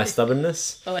is my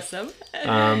stubbornness. Awesome.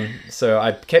 So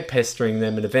I kept pestering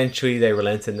them, and eventually they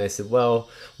relented and they said, well,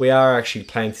 we are actually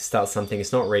planning to start something.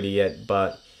 It's not ready yet,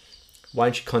 but why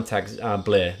don't you contact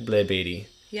Blair Beatty?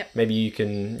 Yep. Maybe you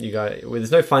guys, well, there's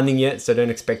no funding yet, so don't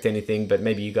expect anything, but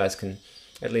maybe you guys can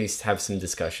at least have some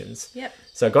discussions. Yep.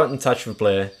 So I got in touch with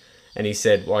Blair, and he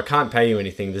said, well, I can't pay you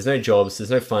anything. There's no jobs,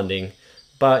 there's no funding,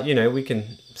 but, you know, we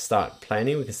can start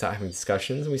planning, we can start having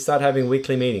discussions, and we started having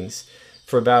weekly meetings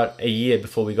for about a year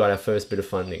before we got our first bit of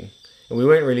funding. And we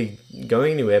weren't really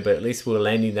going anywhere, but at least we were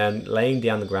laying down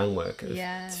the groundwork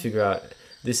to figure out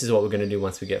this is what we're going to do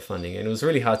once we get funding. And it was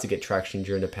really hard to get traction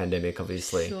during the pandemic,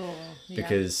 obviously. Sure. Yeah.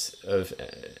 Because of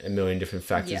a million different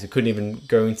factors. Yeah. We couldn't even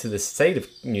go into the state of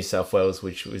New South Wales,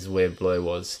 which was where Blair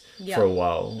was for a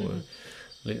while.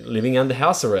 Living under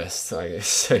house arrest, I guess.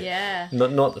 So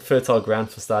not the fertile ground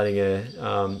for starting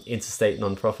a interstate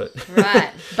non-profit.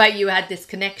 Right. But you had this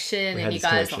connection and you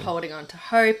guys were holding on to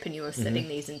hope and you were setting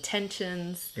these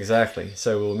intentions. Exactly.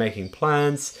 So we were making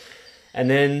plans, and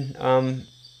then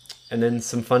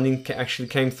some funding actually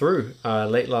came through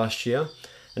late last year.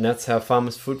 And that's how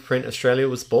Farmers Footprint Australia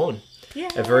was born. Yay.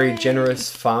 A very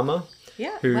generous farmer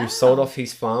who sold off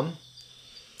his farm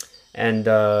and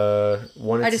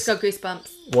wanted got goosebumps.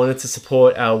 Wanted to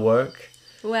support our work.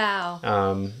 Wow.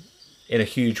 In a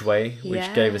huge way,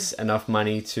 which gave us enough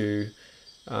money to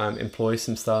employ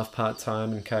some staff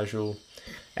part-time and casual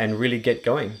and really get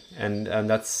going. And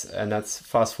that's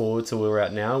fast forward to where we're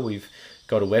at now. We've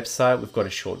got a website, we've got a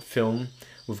short film,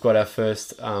 we've got our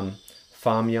first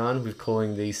farm yarn. We're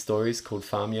calling these stories called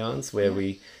farm yarns, where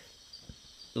we,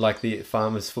 like the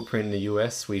Farmers Footprint in the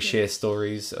US, we share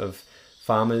stories of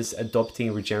farmers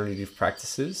adopting regenerative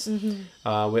practices.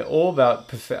 We're all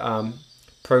about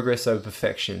progress over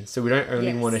perfection. So we don't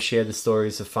only want to share the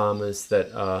stories of farmers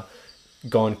that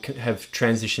have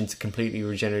transitioned to completely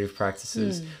regenerative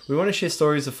practices. We want to share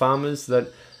stories of farmers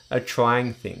that are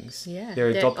trying things. They're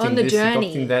adopting on the this, journey.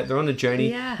 adopting that. They're on the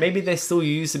journey. Maybe they still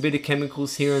use a bit of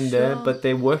chemicals here and there, but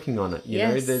they're working on it. You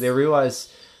know, they realize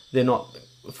they're not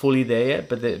fully there yet,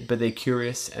 but they're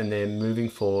curious and they're moving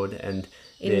forward and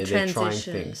they're trying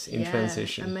things in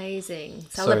transition. Amazing.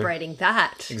 Celebrating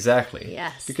that. Exactly.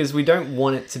 Yes. Because we don't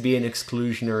want it to be an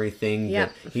exclusionary thing.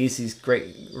 That here's these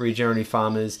great regenerative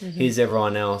farmers, here's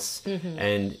everyone else,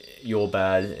 and you're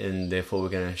bad, and therefore we're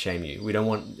going to shame you. We don't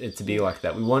want it to be like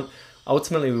that.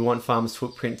 Ultimately, we want Farmers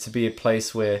Footprint to be a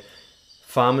place where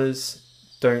farmers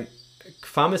can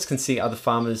see other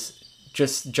farmers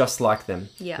just like them.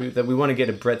 We want to get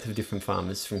a breadth of different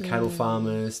farmers, from cattle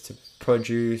farmers to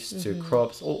produce to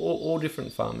crops, all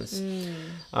different farmers.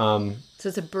 So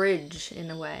it's a bridge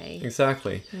in a way.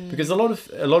 Exactly, because a lot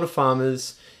of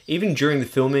farmers, even during the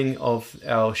filming of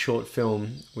our short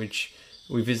film, which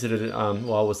we visited,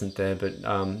 well, I wasn't there, but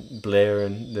Blair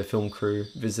and the film crew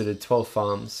visited 12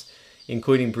 farms,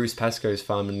 including Bruce Pascoe's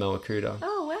farm in Malakuta.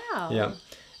 Oh wow! Yeah,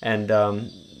 and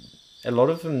a lot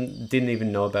of them didn't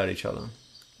even know about each other.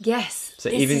 Yes, so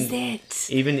this is it.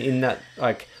 Even in that,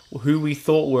 like, who we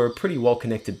thought were a pretty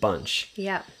well-connected bunch.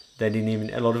 Yeah. A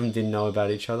lot of them didn't know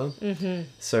about each other.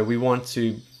 So we want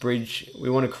to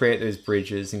create those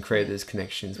bridges and create those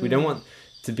connections. We don't want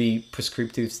to be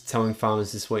prescriptive telling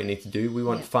farmers this is what you need to do. We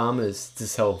want farmers to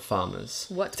tell farmers.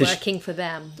 What's working for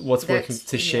them. What's working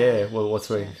to share what's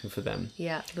working for them.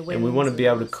 Yeah. And we want to be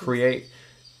able to create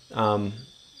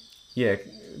yeah,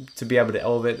 to be able to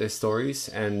elevate those stories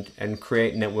and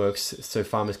create networks so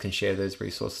farmers can share those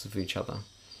resources with each other.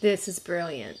 This is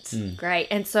brilliant. Great.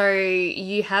 And so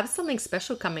you have something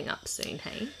special coming up soon,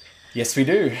 hey? Yes, we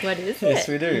do. What is it? Yes,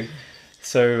 we do.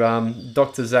 So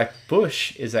Dr. Zach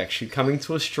Bush is actually coming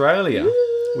to Australia,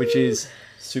 which is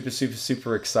super, super,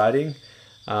 super exciting.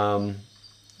 I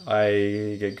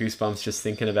get goosebumps just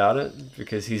thinking about it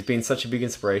because he's been such a big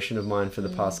inspiration of mine for the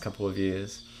past couple of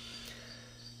years.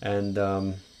 And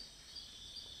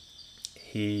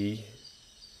he...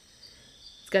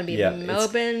 It's going to be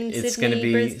Melbourne, it's Sydney, going to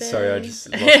be, Brisbane. Sorry, I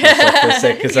just lost myself for a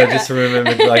sec because I just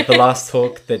remembered like the last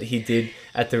talk that he did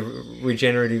at the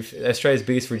Australia's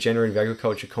biggest regenerative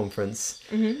agriculture conference.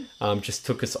 Just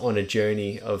took us on a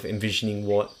journey of envisioning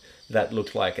what that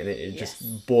looked like, and it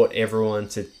just brought everyone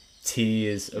to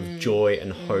tears of joy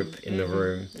and hope in the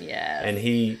room. Yeah. And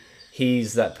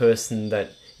he's that person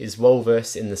that is well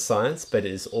versed in the science, but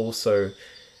is also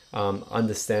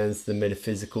understands the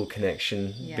metaphysical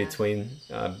connection between,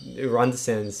 or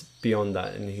understands beyond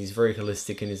that, and he's very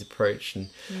holistic in his approach. And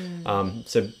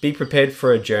so be prepared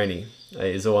for a journey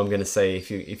is all I'm going to say.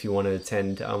 If you want to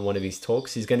attend one of his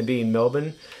talks, he's going to be in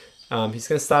Melbourne. He's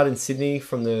going to start in Sydney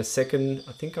from the 2nd.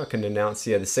 I think I can announce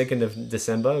the 2nd of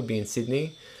December. Will be in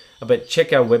Sydney. But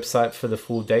check our website for the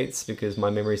full dates because my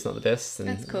memory's not the best. And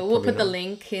that's cool. We'll put the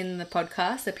link in the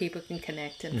podcast so people can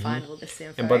connect and find all this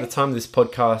info. And by the time this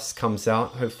podcast comes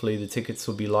out, hopefully the tickets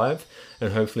will be live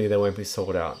and hopefully they won't be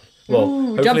sold out. Well,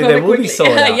 hopefully they will be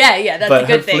sold out. Yeah, that's a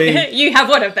good thing. You have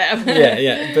one of them.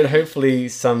 yeah. But hopefully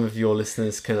some of your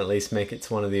listeners can at least make it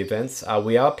to one of the events.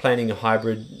 We are planning a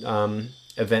hybrid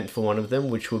event for one of them,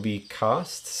 which will be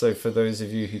cast. So for those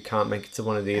of you who can't make it to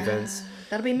one of the events...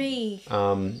 That'll be me.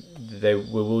 we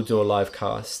will do a live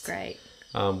cast. Great.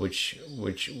 Which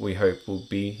we hope will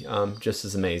be just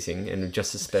as amazing and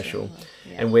just as special.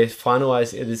 Sure. And we're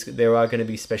finalising. There are going to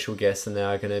be special guests, and they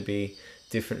are going to be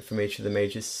different from each of the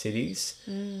major cities.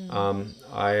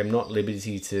 I am not at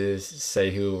liberty to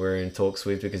say who we're in talks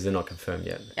with because they're not confirmed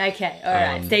yet. Okay, all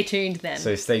right. Stay tuned then.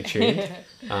 So stay tuned.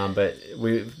 But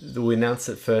we'll announce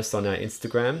it first on our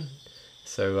Instagram.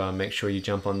 So make sure you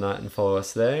jump on that and follow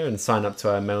us there and sign up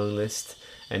to our mailing list,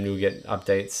 and you'll get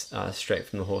updates straight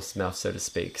from the horse's mouth, so to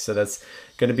speak. So that's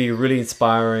going to be a really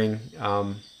inspiring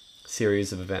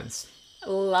series of events.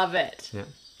 Love it. Yeah.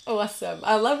 Awesome.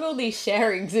 I love all these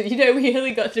sharings, and we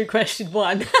only got through question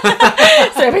 1. So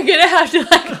we're going to have to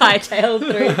hightail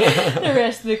through the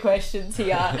rest of the questions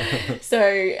here.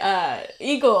 So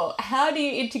Igor, how do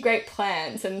you integrate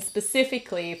plants, and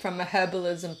specifically from a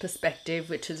herbalism perspective,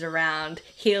 which is around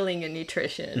healing and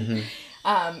nutrition,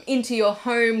 into your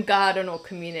home, garden or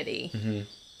community?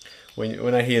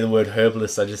 When I hear the word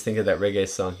herbalist, I just think of that reggae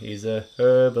song. He's a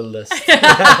herbalist.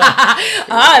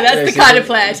 That's the kind of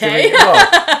plant, hey?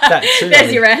 That too.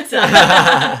 There's your answer.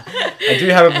 I do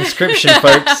have a prescription,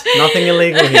 folks. Nothing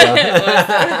illegal here.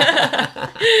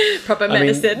 Proper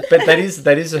medicine. But that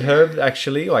is a herb,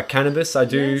 actually, like cannabis. I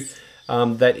do. Yes.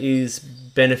 That is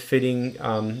benefiting.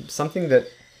 Something that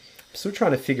I'm still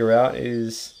trying to figure out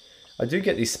is I do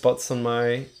get these spots on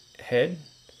my head.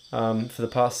 For the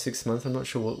past 6 months, I'm not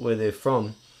sure where they're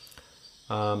from.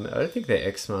 I don't think they're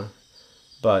eczema,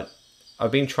 but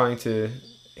I've been trying to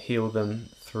heal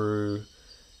them through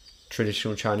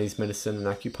traditional Chinese medicine and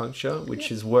acupuncture, which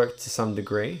has worked to some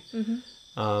degree,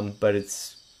 but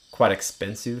it's quite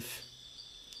expensive.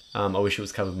 I wish it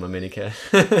was covered by Medicare.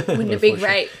 Wouldn't it be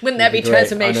great? Wouldn't that be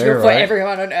transformational for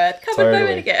everyone on Earth? Covered by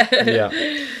Medicare.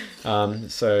 Yeah.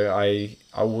 So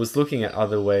I was looking at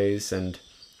other ways, and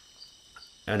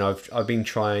I've been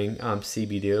trying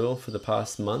CBD oil for the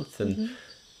past month, and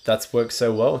that's worked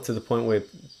so well to the point where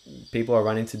people I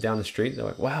run into down the street, they're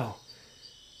like, "Wow,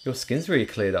 your skin's really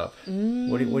cleared up.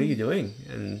 What are you doing?"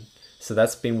 And so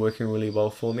that's been working really well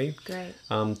for me. Great.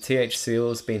 THC oil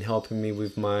has been helping me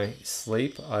with my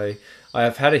sleep. I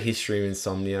have had a history of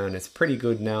insomnia, and it's pretty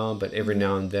good now, but every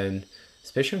now and then,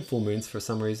 especially on full moons, for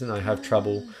some reason, I have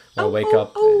trouble. I wake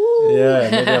up. Yeah,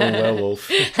 maybe I'm a werewolf.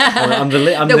 I'm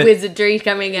the wizardry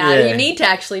coming out. Yeah. You need to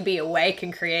actually be awake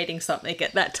and creating something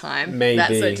at that time. Maybe.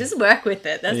 That's what, just work with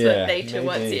it. That's what nature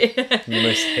wants you. The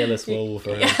most hairless werewolf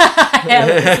around.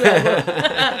 Hairless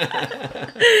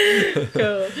werewolf.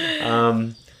 Cool.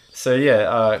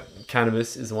 So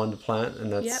cannabis is one to plant,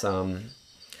 and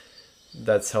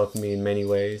that's helped me in many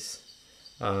ways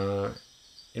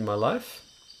in my life.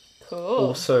 Cool.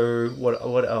 Also,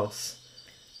 what else?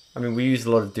 I mean, we use a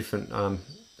lot of different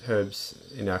herbs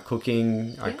in our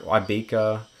cooking.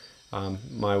 Ibika.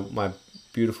 My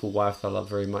beautiful wife, I love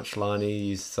very much, Lani,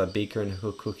 uses Ibika in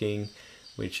her cooking.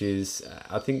 which is,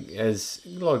 I think, has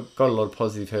got a lot of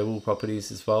positive herbal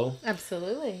properties as well.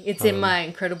 Absolutely. It's in my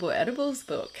Incredible Edibles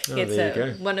book.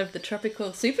 It's one of the tropical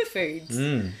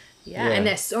superfoods. Yeah, and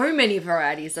there's so many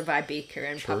varieties of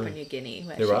Ibica in Papua New Guinea,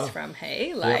 where she's from,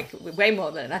 hey? Way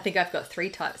more than... I think I've got 3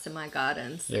 types in my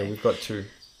garden. So. Yeah, we've got 2.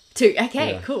 2,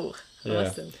 okay, cool. Yeah.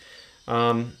 Awesome.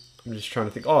 I'm just trying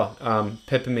to think.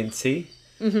 Peppermint tea.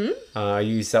 I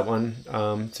use that one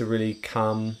to really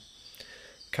calm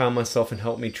myself and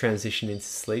help me transition into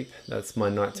sleep. That's my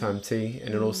nighttime tea,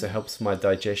 and it also helps my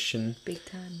digestion. Big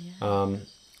time, yeah.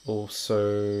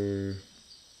 Also,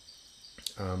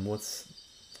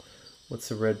 what's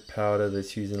the red powder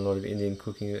that's used in a lot of Indian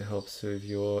cooking that helps with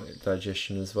your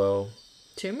digestion as well?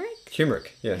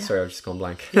 Turmeric. Yeah, sorry, I've just gone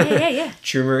blank. Yeah.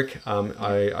 Turmeric.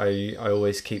 I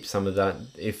always keep some of that.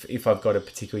 If I've got a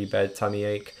particularly bad tummy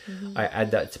ache, I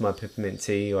add that to my peppermint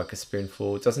tea, like a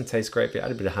spoonful. It doesn't taste great, but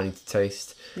add a bit of honey to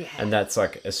taste. Yeah. And that's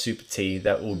like a super tea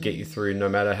that will get you through no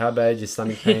matter how bad your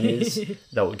stomach pain is.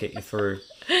 That will get you through.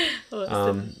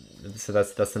 Awesome. So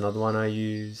that's another one I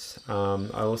use.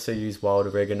 I also use wild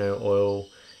oregano oil.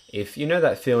 If you know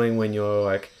that feeling when you're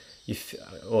like, I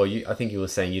think you were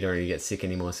saying you don't really get sick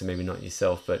anymore, so maybe not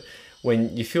yourself, but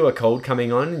when you feel a cold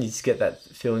coming on and you just get that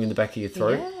feeling in the back of your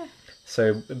throat. Yeah.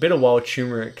 So a bit of wild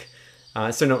turmeric,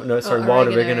 wild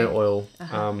oregano oil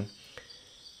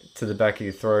to the back of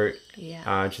your throat.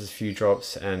 Yeah. Just a few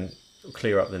drops and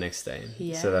clear up the next day.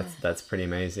 Yeah. So that's pretty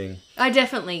amazing. I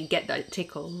definitely get that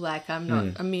tickle. Like I'm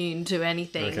not immune to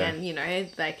anything, and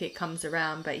like it comes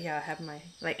around. But yeah, I have my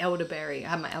elderberry. I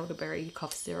have my elderberry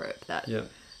cough syrup that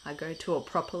I go to. Or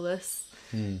propolis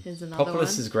is another one.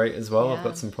 Propolis is great as well. Yeah. I've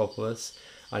got some propolis.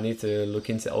 I need to look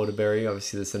into elderberry.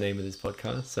 Obviously, that's the name of this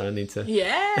podcast, so I need to.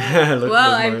 Yeah.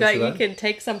 You can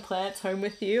take some plants home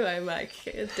with you. I'm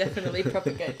definitely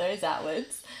propagate those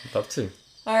outwards. I'd love to.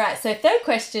 All right, so third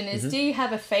question is, do you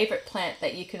have a favourite plant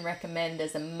that you can recommend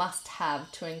as a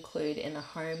must-have to include in a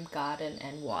home garden,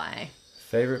 and why?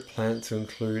 Favourite plant to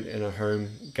include in a home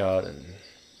garden?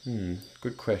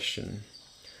 Good question.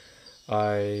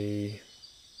 I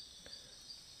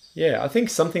think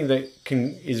something that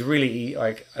is really,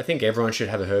 I think everyone should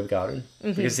have a herb garden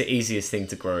because it's the easiest thing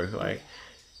to grow.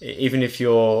 Even if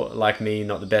you're like me,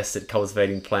 not the best at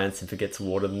cultivating plants and forget to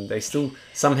water them, they still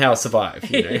somehow survive.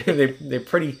 They're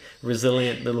pretty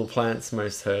resilient little plants,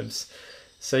 most herbs.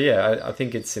 So I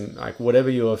think it's whatever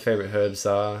your favorite herbs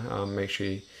are, make sure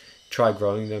you try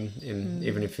growing them in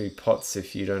even if you pots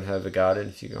if you don't have a garden,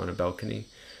 if you go on a balcony.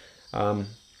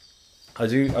 I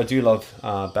do love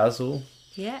basil.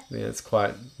 Yeah, it's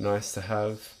quite nice to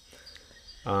have.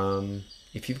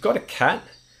 If you've got a cat,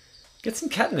 get some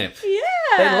catnip. Yeah.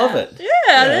 They love it.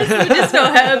 Yeah, there's medicinal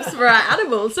herbs for our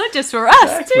animals, not just for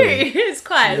us too. It's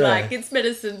quite it's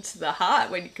medicine to the heart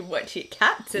when you can watch your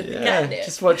cats and the catnip.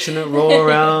 Just watching it roll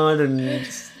around and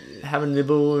just have a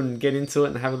nibble and get into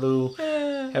it and have a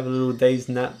little day's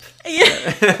nap.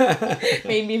 Yeah.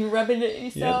 Maybe rubbing it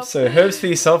yourself. Yeah. So herbs for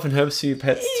yourself and herbs for your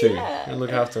pets too. And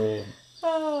look after all of them.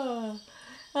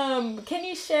 Can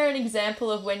you share an example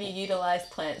of when you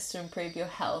utilised plants to improve your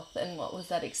health, and what was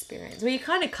that experience? Well, you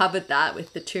kind of covered that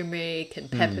with the turmeric and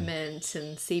peppermint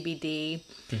and CBD.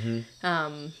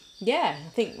 I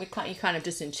think you kind of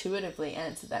just intuitively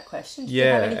answered that question. Do you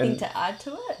have anything to add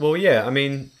to it? Well, I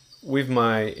mean, with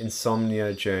my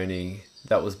insomnia journey,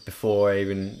 that was before I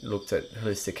even looked at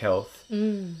holistic health.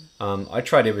 I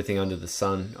tried everything under the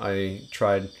sun. I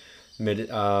tried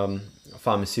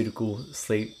pharmaceutical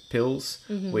sleep pills,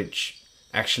 which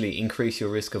actually increase your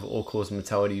risk of all-cause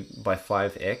mortality by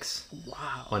 5x.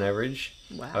 Wow. On average.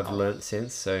 Wow. I've learnt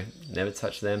since, so never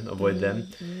touch them, avoid them.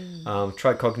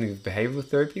 Tried cognitive behavioral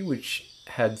therapy, which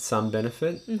had some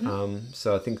benefit.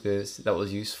 So I think that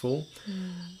was useful.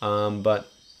 But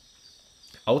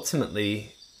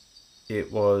ultimately, it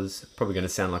was probably going to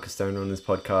sound like a stoner on this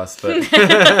podcast, but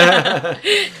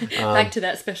back to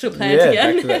that special plant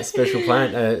again. Back to that special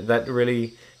plant that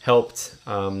really helped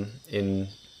in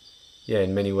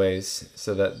many ways.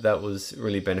 So that was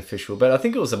really beneficial. But I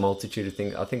think it was a multitude of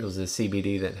things. I think it was the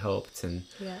CBD that helped, and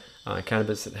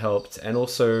cannabis that helped, and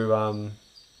also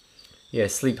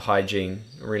sleep hygiene,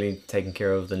 really taking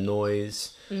care of the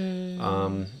noise.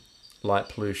 Light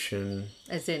pollution.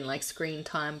 As in screen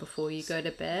time before you go to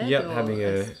bed? Yep, having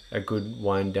a good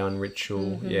wind down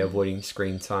ritual. Avoiding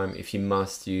screen time. If you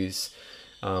must, use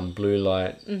blue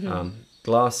light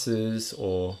glasses,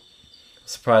 or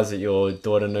surprised that your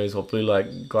daughter knows what blue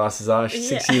light glasses are. She's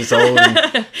 6 years old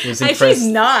and was impressed. She's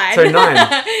 9. Sorry,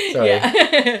 9.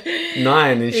 Sorry.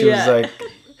 9, and she was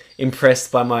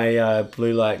impressed by my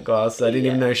blue light glasses. I didn't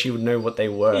even know she would know what they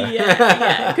were.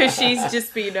 Yeah, because she's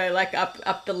just been, like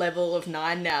up the level of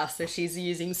 9 now, so she's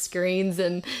using screens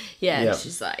and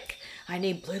she's like, I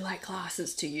need blue light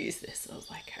glasses to use this. I was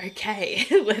like, okay,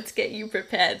 let's get you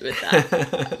prepared with that.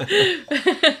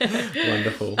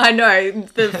 Wonderful. I know,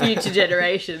 the future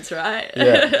generations, right?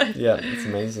 Yeah, it's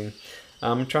amazing.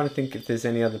 I'm trying to think if there's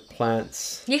any other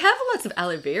plants. You have lots of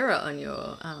aloe vera on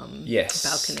your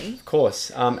balcony. Of course.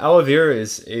 Aloe vera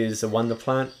is a wonder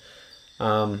plant.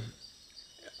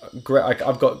 Great.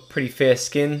 I've got pretty fair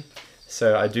skin,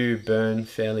 so I do burn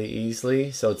fairly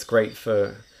easily. So it's great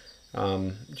for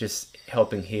just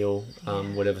helping heal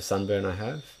whatever sunburn I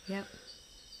have. Yep.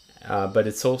 But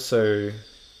it's also,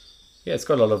 it's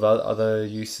got a lot of other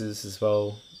uses as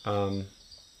well. I'm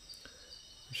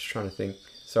just trying to think.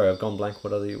 Sorry, I've gone blank.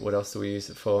 What else do we use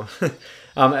it for?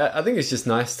 I think it's just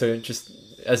nice to just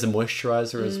as a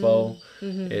moisturizer as well.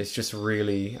 Mm-hmm. It's just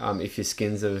really, if your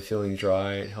skin's ever feeling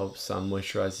dry, it helps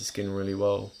moisturize your skin really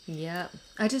well. Yeah.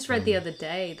 I just read the other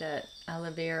day that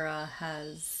aloe vera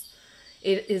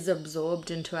it is absorbed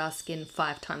into our skin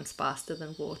 5 times faster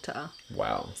than water.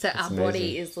 Wow. So our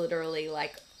body is literally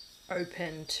like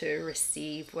open to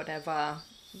receive whatever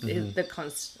the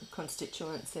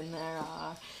constituents in there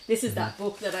are. This is that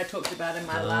book that I talked about in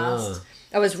my last.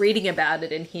 I was reading about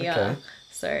it in here. Okay.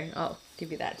 So I'll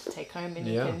give you that to take home and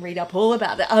you can read up all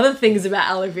about the other things about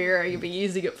aloe vera. You'll be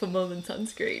using it for more than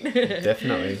sunscreen.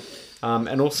 Definitely.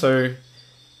 And also,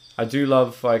 I do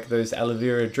love like those aloe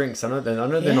vera drinks. I know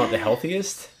they're not the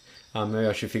healthiest. Maybe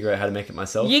I should figure out how to make it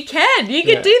myself. You can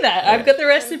do that. I've got the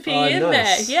recipe in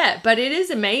there. Yeah, but it is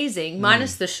amazing.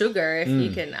 Minus the sugar, if you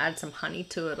can add some honey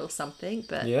to it or something.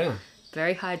 But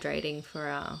very hydrating for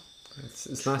our.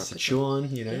 It's nice to chew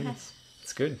on. Yes.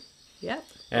 It's good. Yep.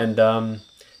 And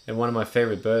one of my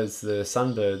favorite birds, the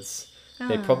sunbirds,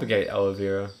 they propagate aloe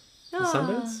vera. The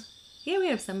sunbirds. Yeah, we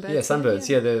have sunbirds. Yeah, sunbirds.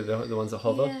 Yeah, they're the ones that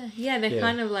hover. Yeah, they're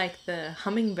kind of like the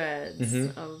hummingbirds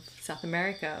of South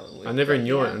America. I never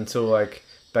knew it until like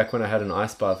back when I had an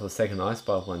ice bath. I was taking an ice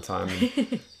bath one time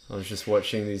and I was just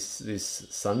watching these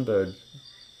sunbird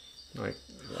like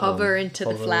hover into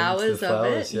the flowers of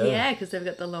it. Yeah, because they've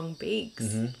got the long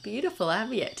beaks. Beautiful. I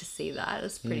have yet to see that.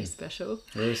 It's pretty special.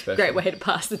 Really special. Great way to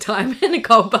pass the time in a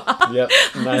cold bath. Yep.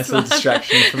 Nice little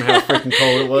distraction from how freaking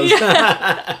cold it was.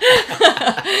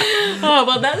 Oh,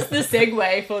 well, that's the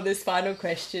segue for this final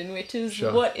question, which is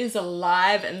what is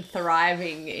alive and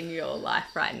thriving in your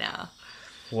life right now?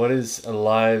 What is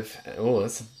alive? Oh,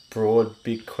 that's a broad,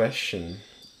 big question.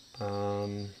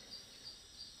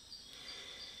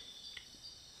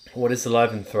 What is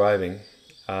alive and thriving?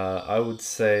 I would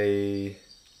say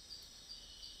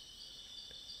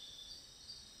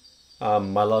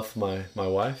my love for my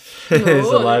wife is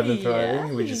alive and thriving.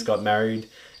 Yeah. We just got married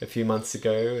a few months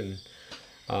ago and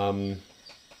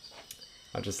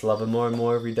I just love her more and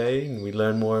more every day and we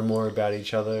learn more and more about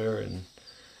each other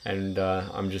and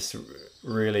I'm just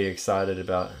really excited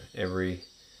about the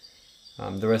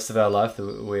rest of our life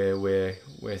that we're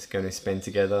going to spend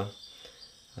together.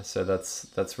 So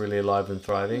that's really alive and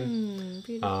thriving.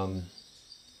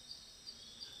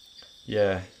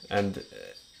 And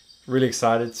really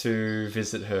excited to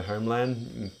visit her homeland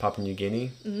in Papua New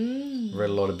Guinea. Read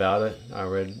a lot about it. I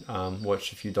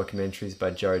watched a few documentaries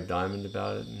by Jared Diamond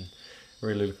about it and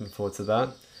really looking forward to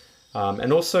that.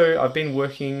 And also I've been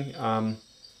working,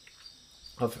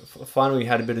 I've finally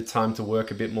had a bit of time to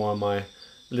work a bit more on my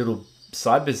little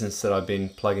side business that I've been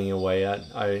plugging away at.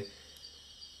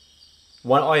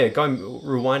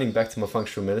 Rewinding back to my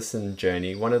functional medicine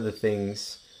journey, one of the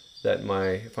things that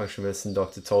my functional medicine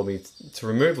doctor told me to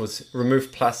remove was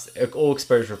all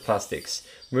exposure of plastics.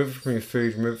 Remove it from your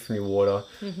food, remove it from your water.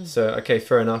 So, okay,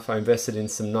 fair enough. I invested in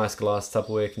some nice glass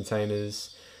Tupperware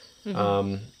containers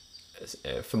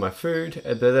for my food.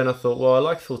 But then I thought, well, I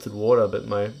like filtered water, but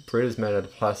my burrito's made out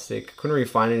of plastic. Couldn't really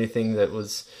find anything that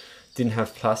didn't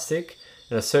have plastic.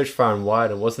 And I searched far and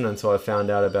wide. It wasn't until I found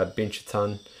out about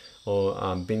Binchutan or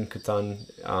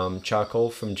Binkutan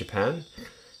charcoal from Japan.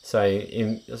 So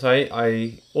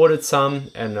I ordered some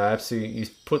and you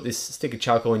put this stick of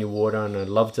charcoal in your water and I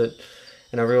loved it.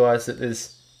 And I realized that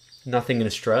there's nothing in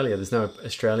Australia. There's no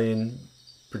Australian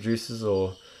producers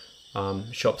or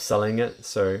shops selling it.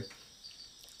 So I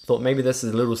thought maybe this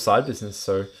is a little side business.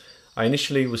 So I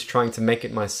initially was trying to make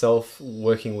it myself,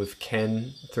 working with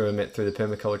Ken through the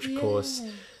Permaculture course.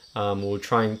 We were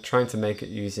trying to make it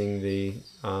using the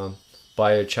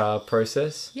biochar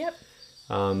process. Yep.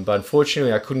 But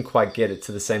unfortunately, I couldn't quite get it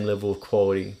to the same level of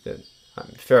quality that.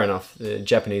 Fair enough. The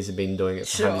Japanese have been doing it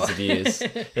for hundreds of years,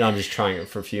 and I'm just trying it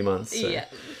for a few months. So,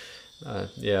 I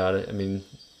mean,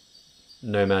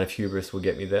 no amount of hubris will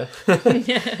get me there.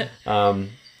 Yeah.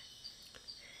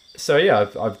 So yeah,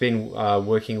 I've been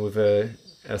working with a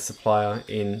supplier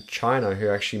in China who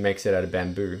actually makes it out of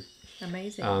bamboo.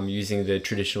 Amazing. Using the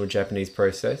traditional Japanese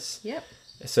process. Yep.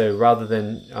 So rather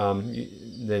than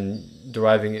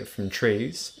deriving it from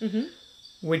trees,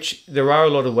 which there are a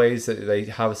lot of ways that they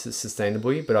harvest it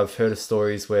sustainably, but I've heard of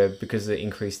stories where because of the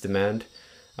increased demand,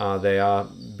 some of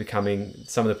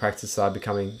the practices are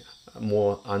becoming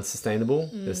more unsustainable.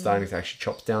 They're starting to actually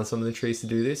chop down some of the trees to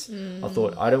do this. I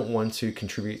thought, I don't want to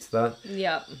contribute to that.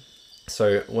 Yep.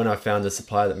 So when I found a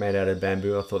supplier that made out of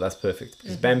bamboo, I thought that's perfect.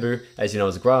 Because bamboo, as you know,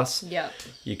 is grass. Yep.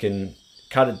 You can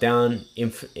cut it down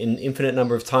in infinite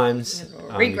number of times.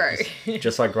 Regrow.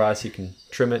 Just like grass, you can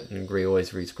trim it and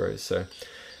always regrows. So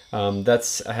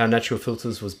that's how Natural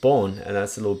Filters was born, and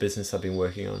that's the little business I've been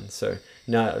working on. So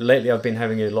now lately I've been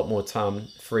having a lot more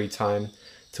free time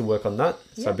to work on that.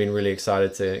 So I've been really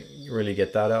excited to really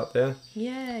get that out there.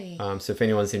 Yay. So if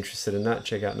anyone's interested in that,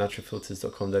 check out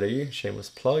naturalfilters.com.au. Shameless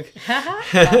plug. Love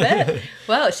it.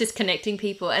 Well, it's just connecting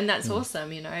people, and that's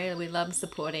awesome. You know, we love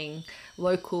supporting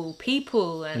local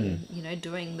people and, you know,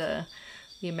 doing the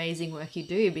amazing work you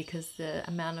do, because the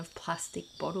amount of plastic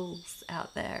bottles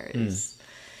out there is...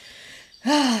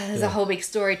 There's a whole big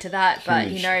story to that. Huge. But,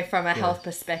 you know, from a health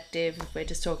perspective, if we're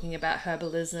just talking about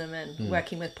herbalism and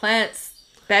working with plants,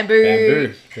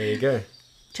 bamboo, there you go,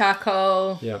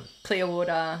 charcoal, clear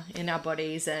water in our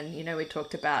bodies, and you know, we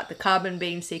talked about the carbon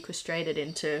being sequestrated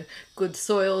into good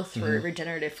soil through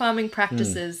regenerative farming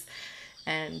practices,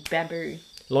 and bamboo.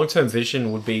 Long-term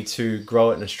vision would be to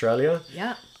grow it in Australia,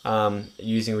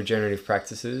 using regenerative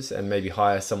practices, and maybe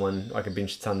hire someone like a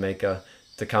Binch-a-ton maker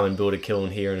to come and build a kiln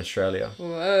here in Australia.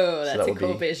 Whoa, that's a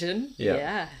cool vision.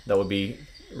 Yeah, that would be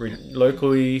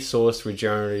locally sourced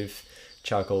regenerative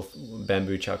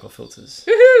bamboo charcoal filters.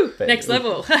 Woohoo! But next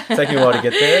level. Taking a while to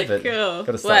get there, but cool.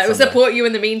 Got to start we'll support you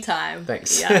in the meantime.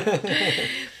 Thanks. Yeah.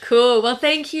 Cool. Well,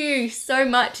 thank you so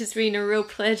much. It's been a real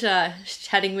pleasure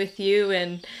chatting with you,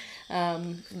 and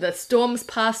the storm's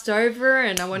passed over,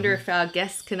 and I wonder if our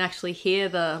guests can actually hear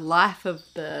the life of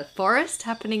the forest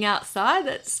happening outside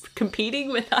that's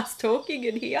competing with us talking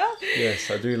in here. Yes,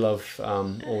 I do love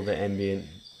all the ambient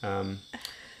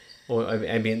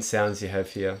sounds you have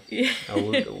here. Yeah.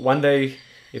 One day,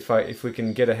 if we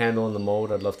can get a handle on the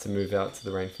mold, I'd love to move out to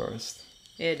the rainforest.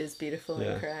 It is beautiful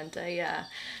in Kuranda, yeah.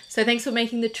 So thanks for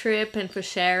making the trip and for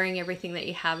sharing everything that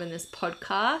you have in this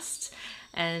podcast.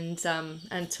 And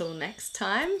until next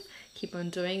time, keep on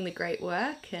doing the great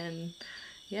work. And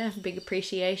big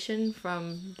appreciation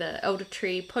from the Elder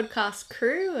Tree podcast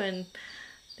crew. And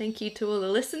thank you to all the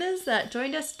listeners that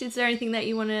joined us. Is there anything that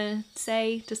you want to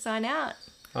say to sign out?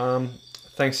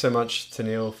 Thanks so much,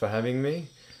 Tennille, for having me.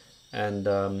 And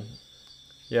I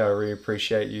really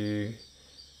appreciate you,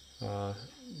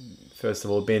 first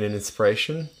of all, being an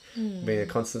inspiration, being a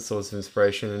constant source of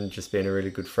inspiration, and just being a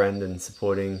really good friend and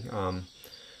supporting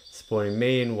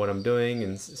me and what I'm doing,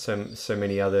 and so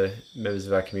many other members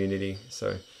of our community.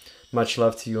 So much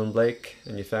love to you and Blake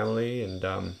and your family, and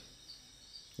I'm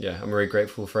very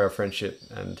grateful for our friendship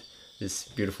and this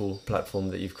beautiful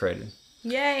platform that you've created.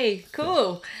 Yay,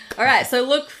 cool. All right, so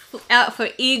look out for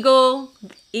Igor,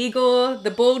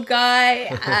 the bald guy,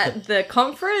 at the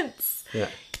conference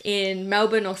in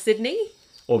Melbourne or Sydney.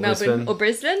 Or Brisbane.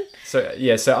 So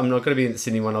I'm not going to be at the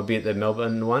Sydney one. I'll be at the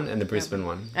Melbourne one and the Brisbane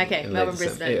one. Okay, Melbourne,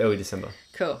 Brisbane. Early December.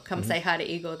 Cool. Come say hi to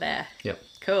Igor there. Yep.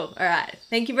 Cool. All right.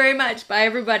 Thank you very much. Bye,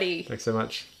 everybody. Thanks so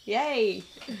much. Yay.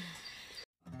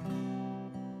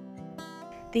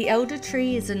 The Elder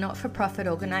Tree is a not-for-profit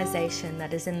organisation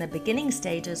that is in the beginning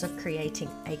stages of creating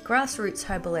a grassroots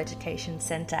herbal education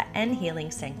centre and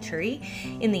healing sanctuary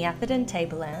in the Atherton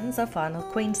Tablelands of Far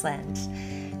North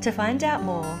Queensland. To find out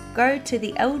more, go to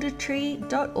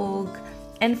theeldertree.org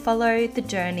and follow the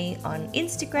journey on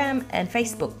Instagram and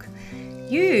Facebook.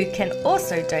 You can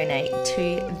also donate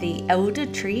to the Elder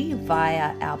Tree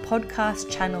via our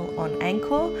podcast channel on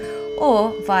Anchor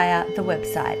or via the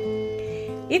website.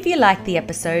 If you like the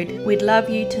episode, we'd love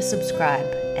you to subscribe.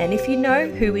 And if you know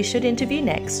who we should interview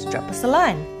next, drop us a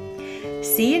line.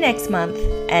 See you next month,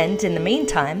 and in the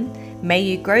meantime, may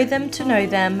you grow them to know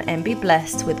them and be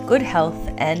blessed with good health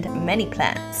and many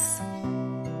plants.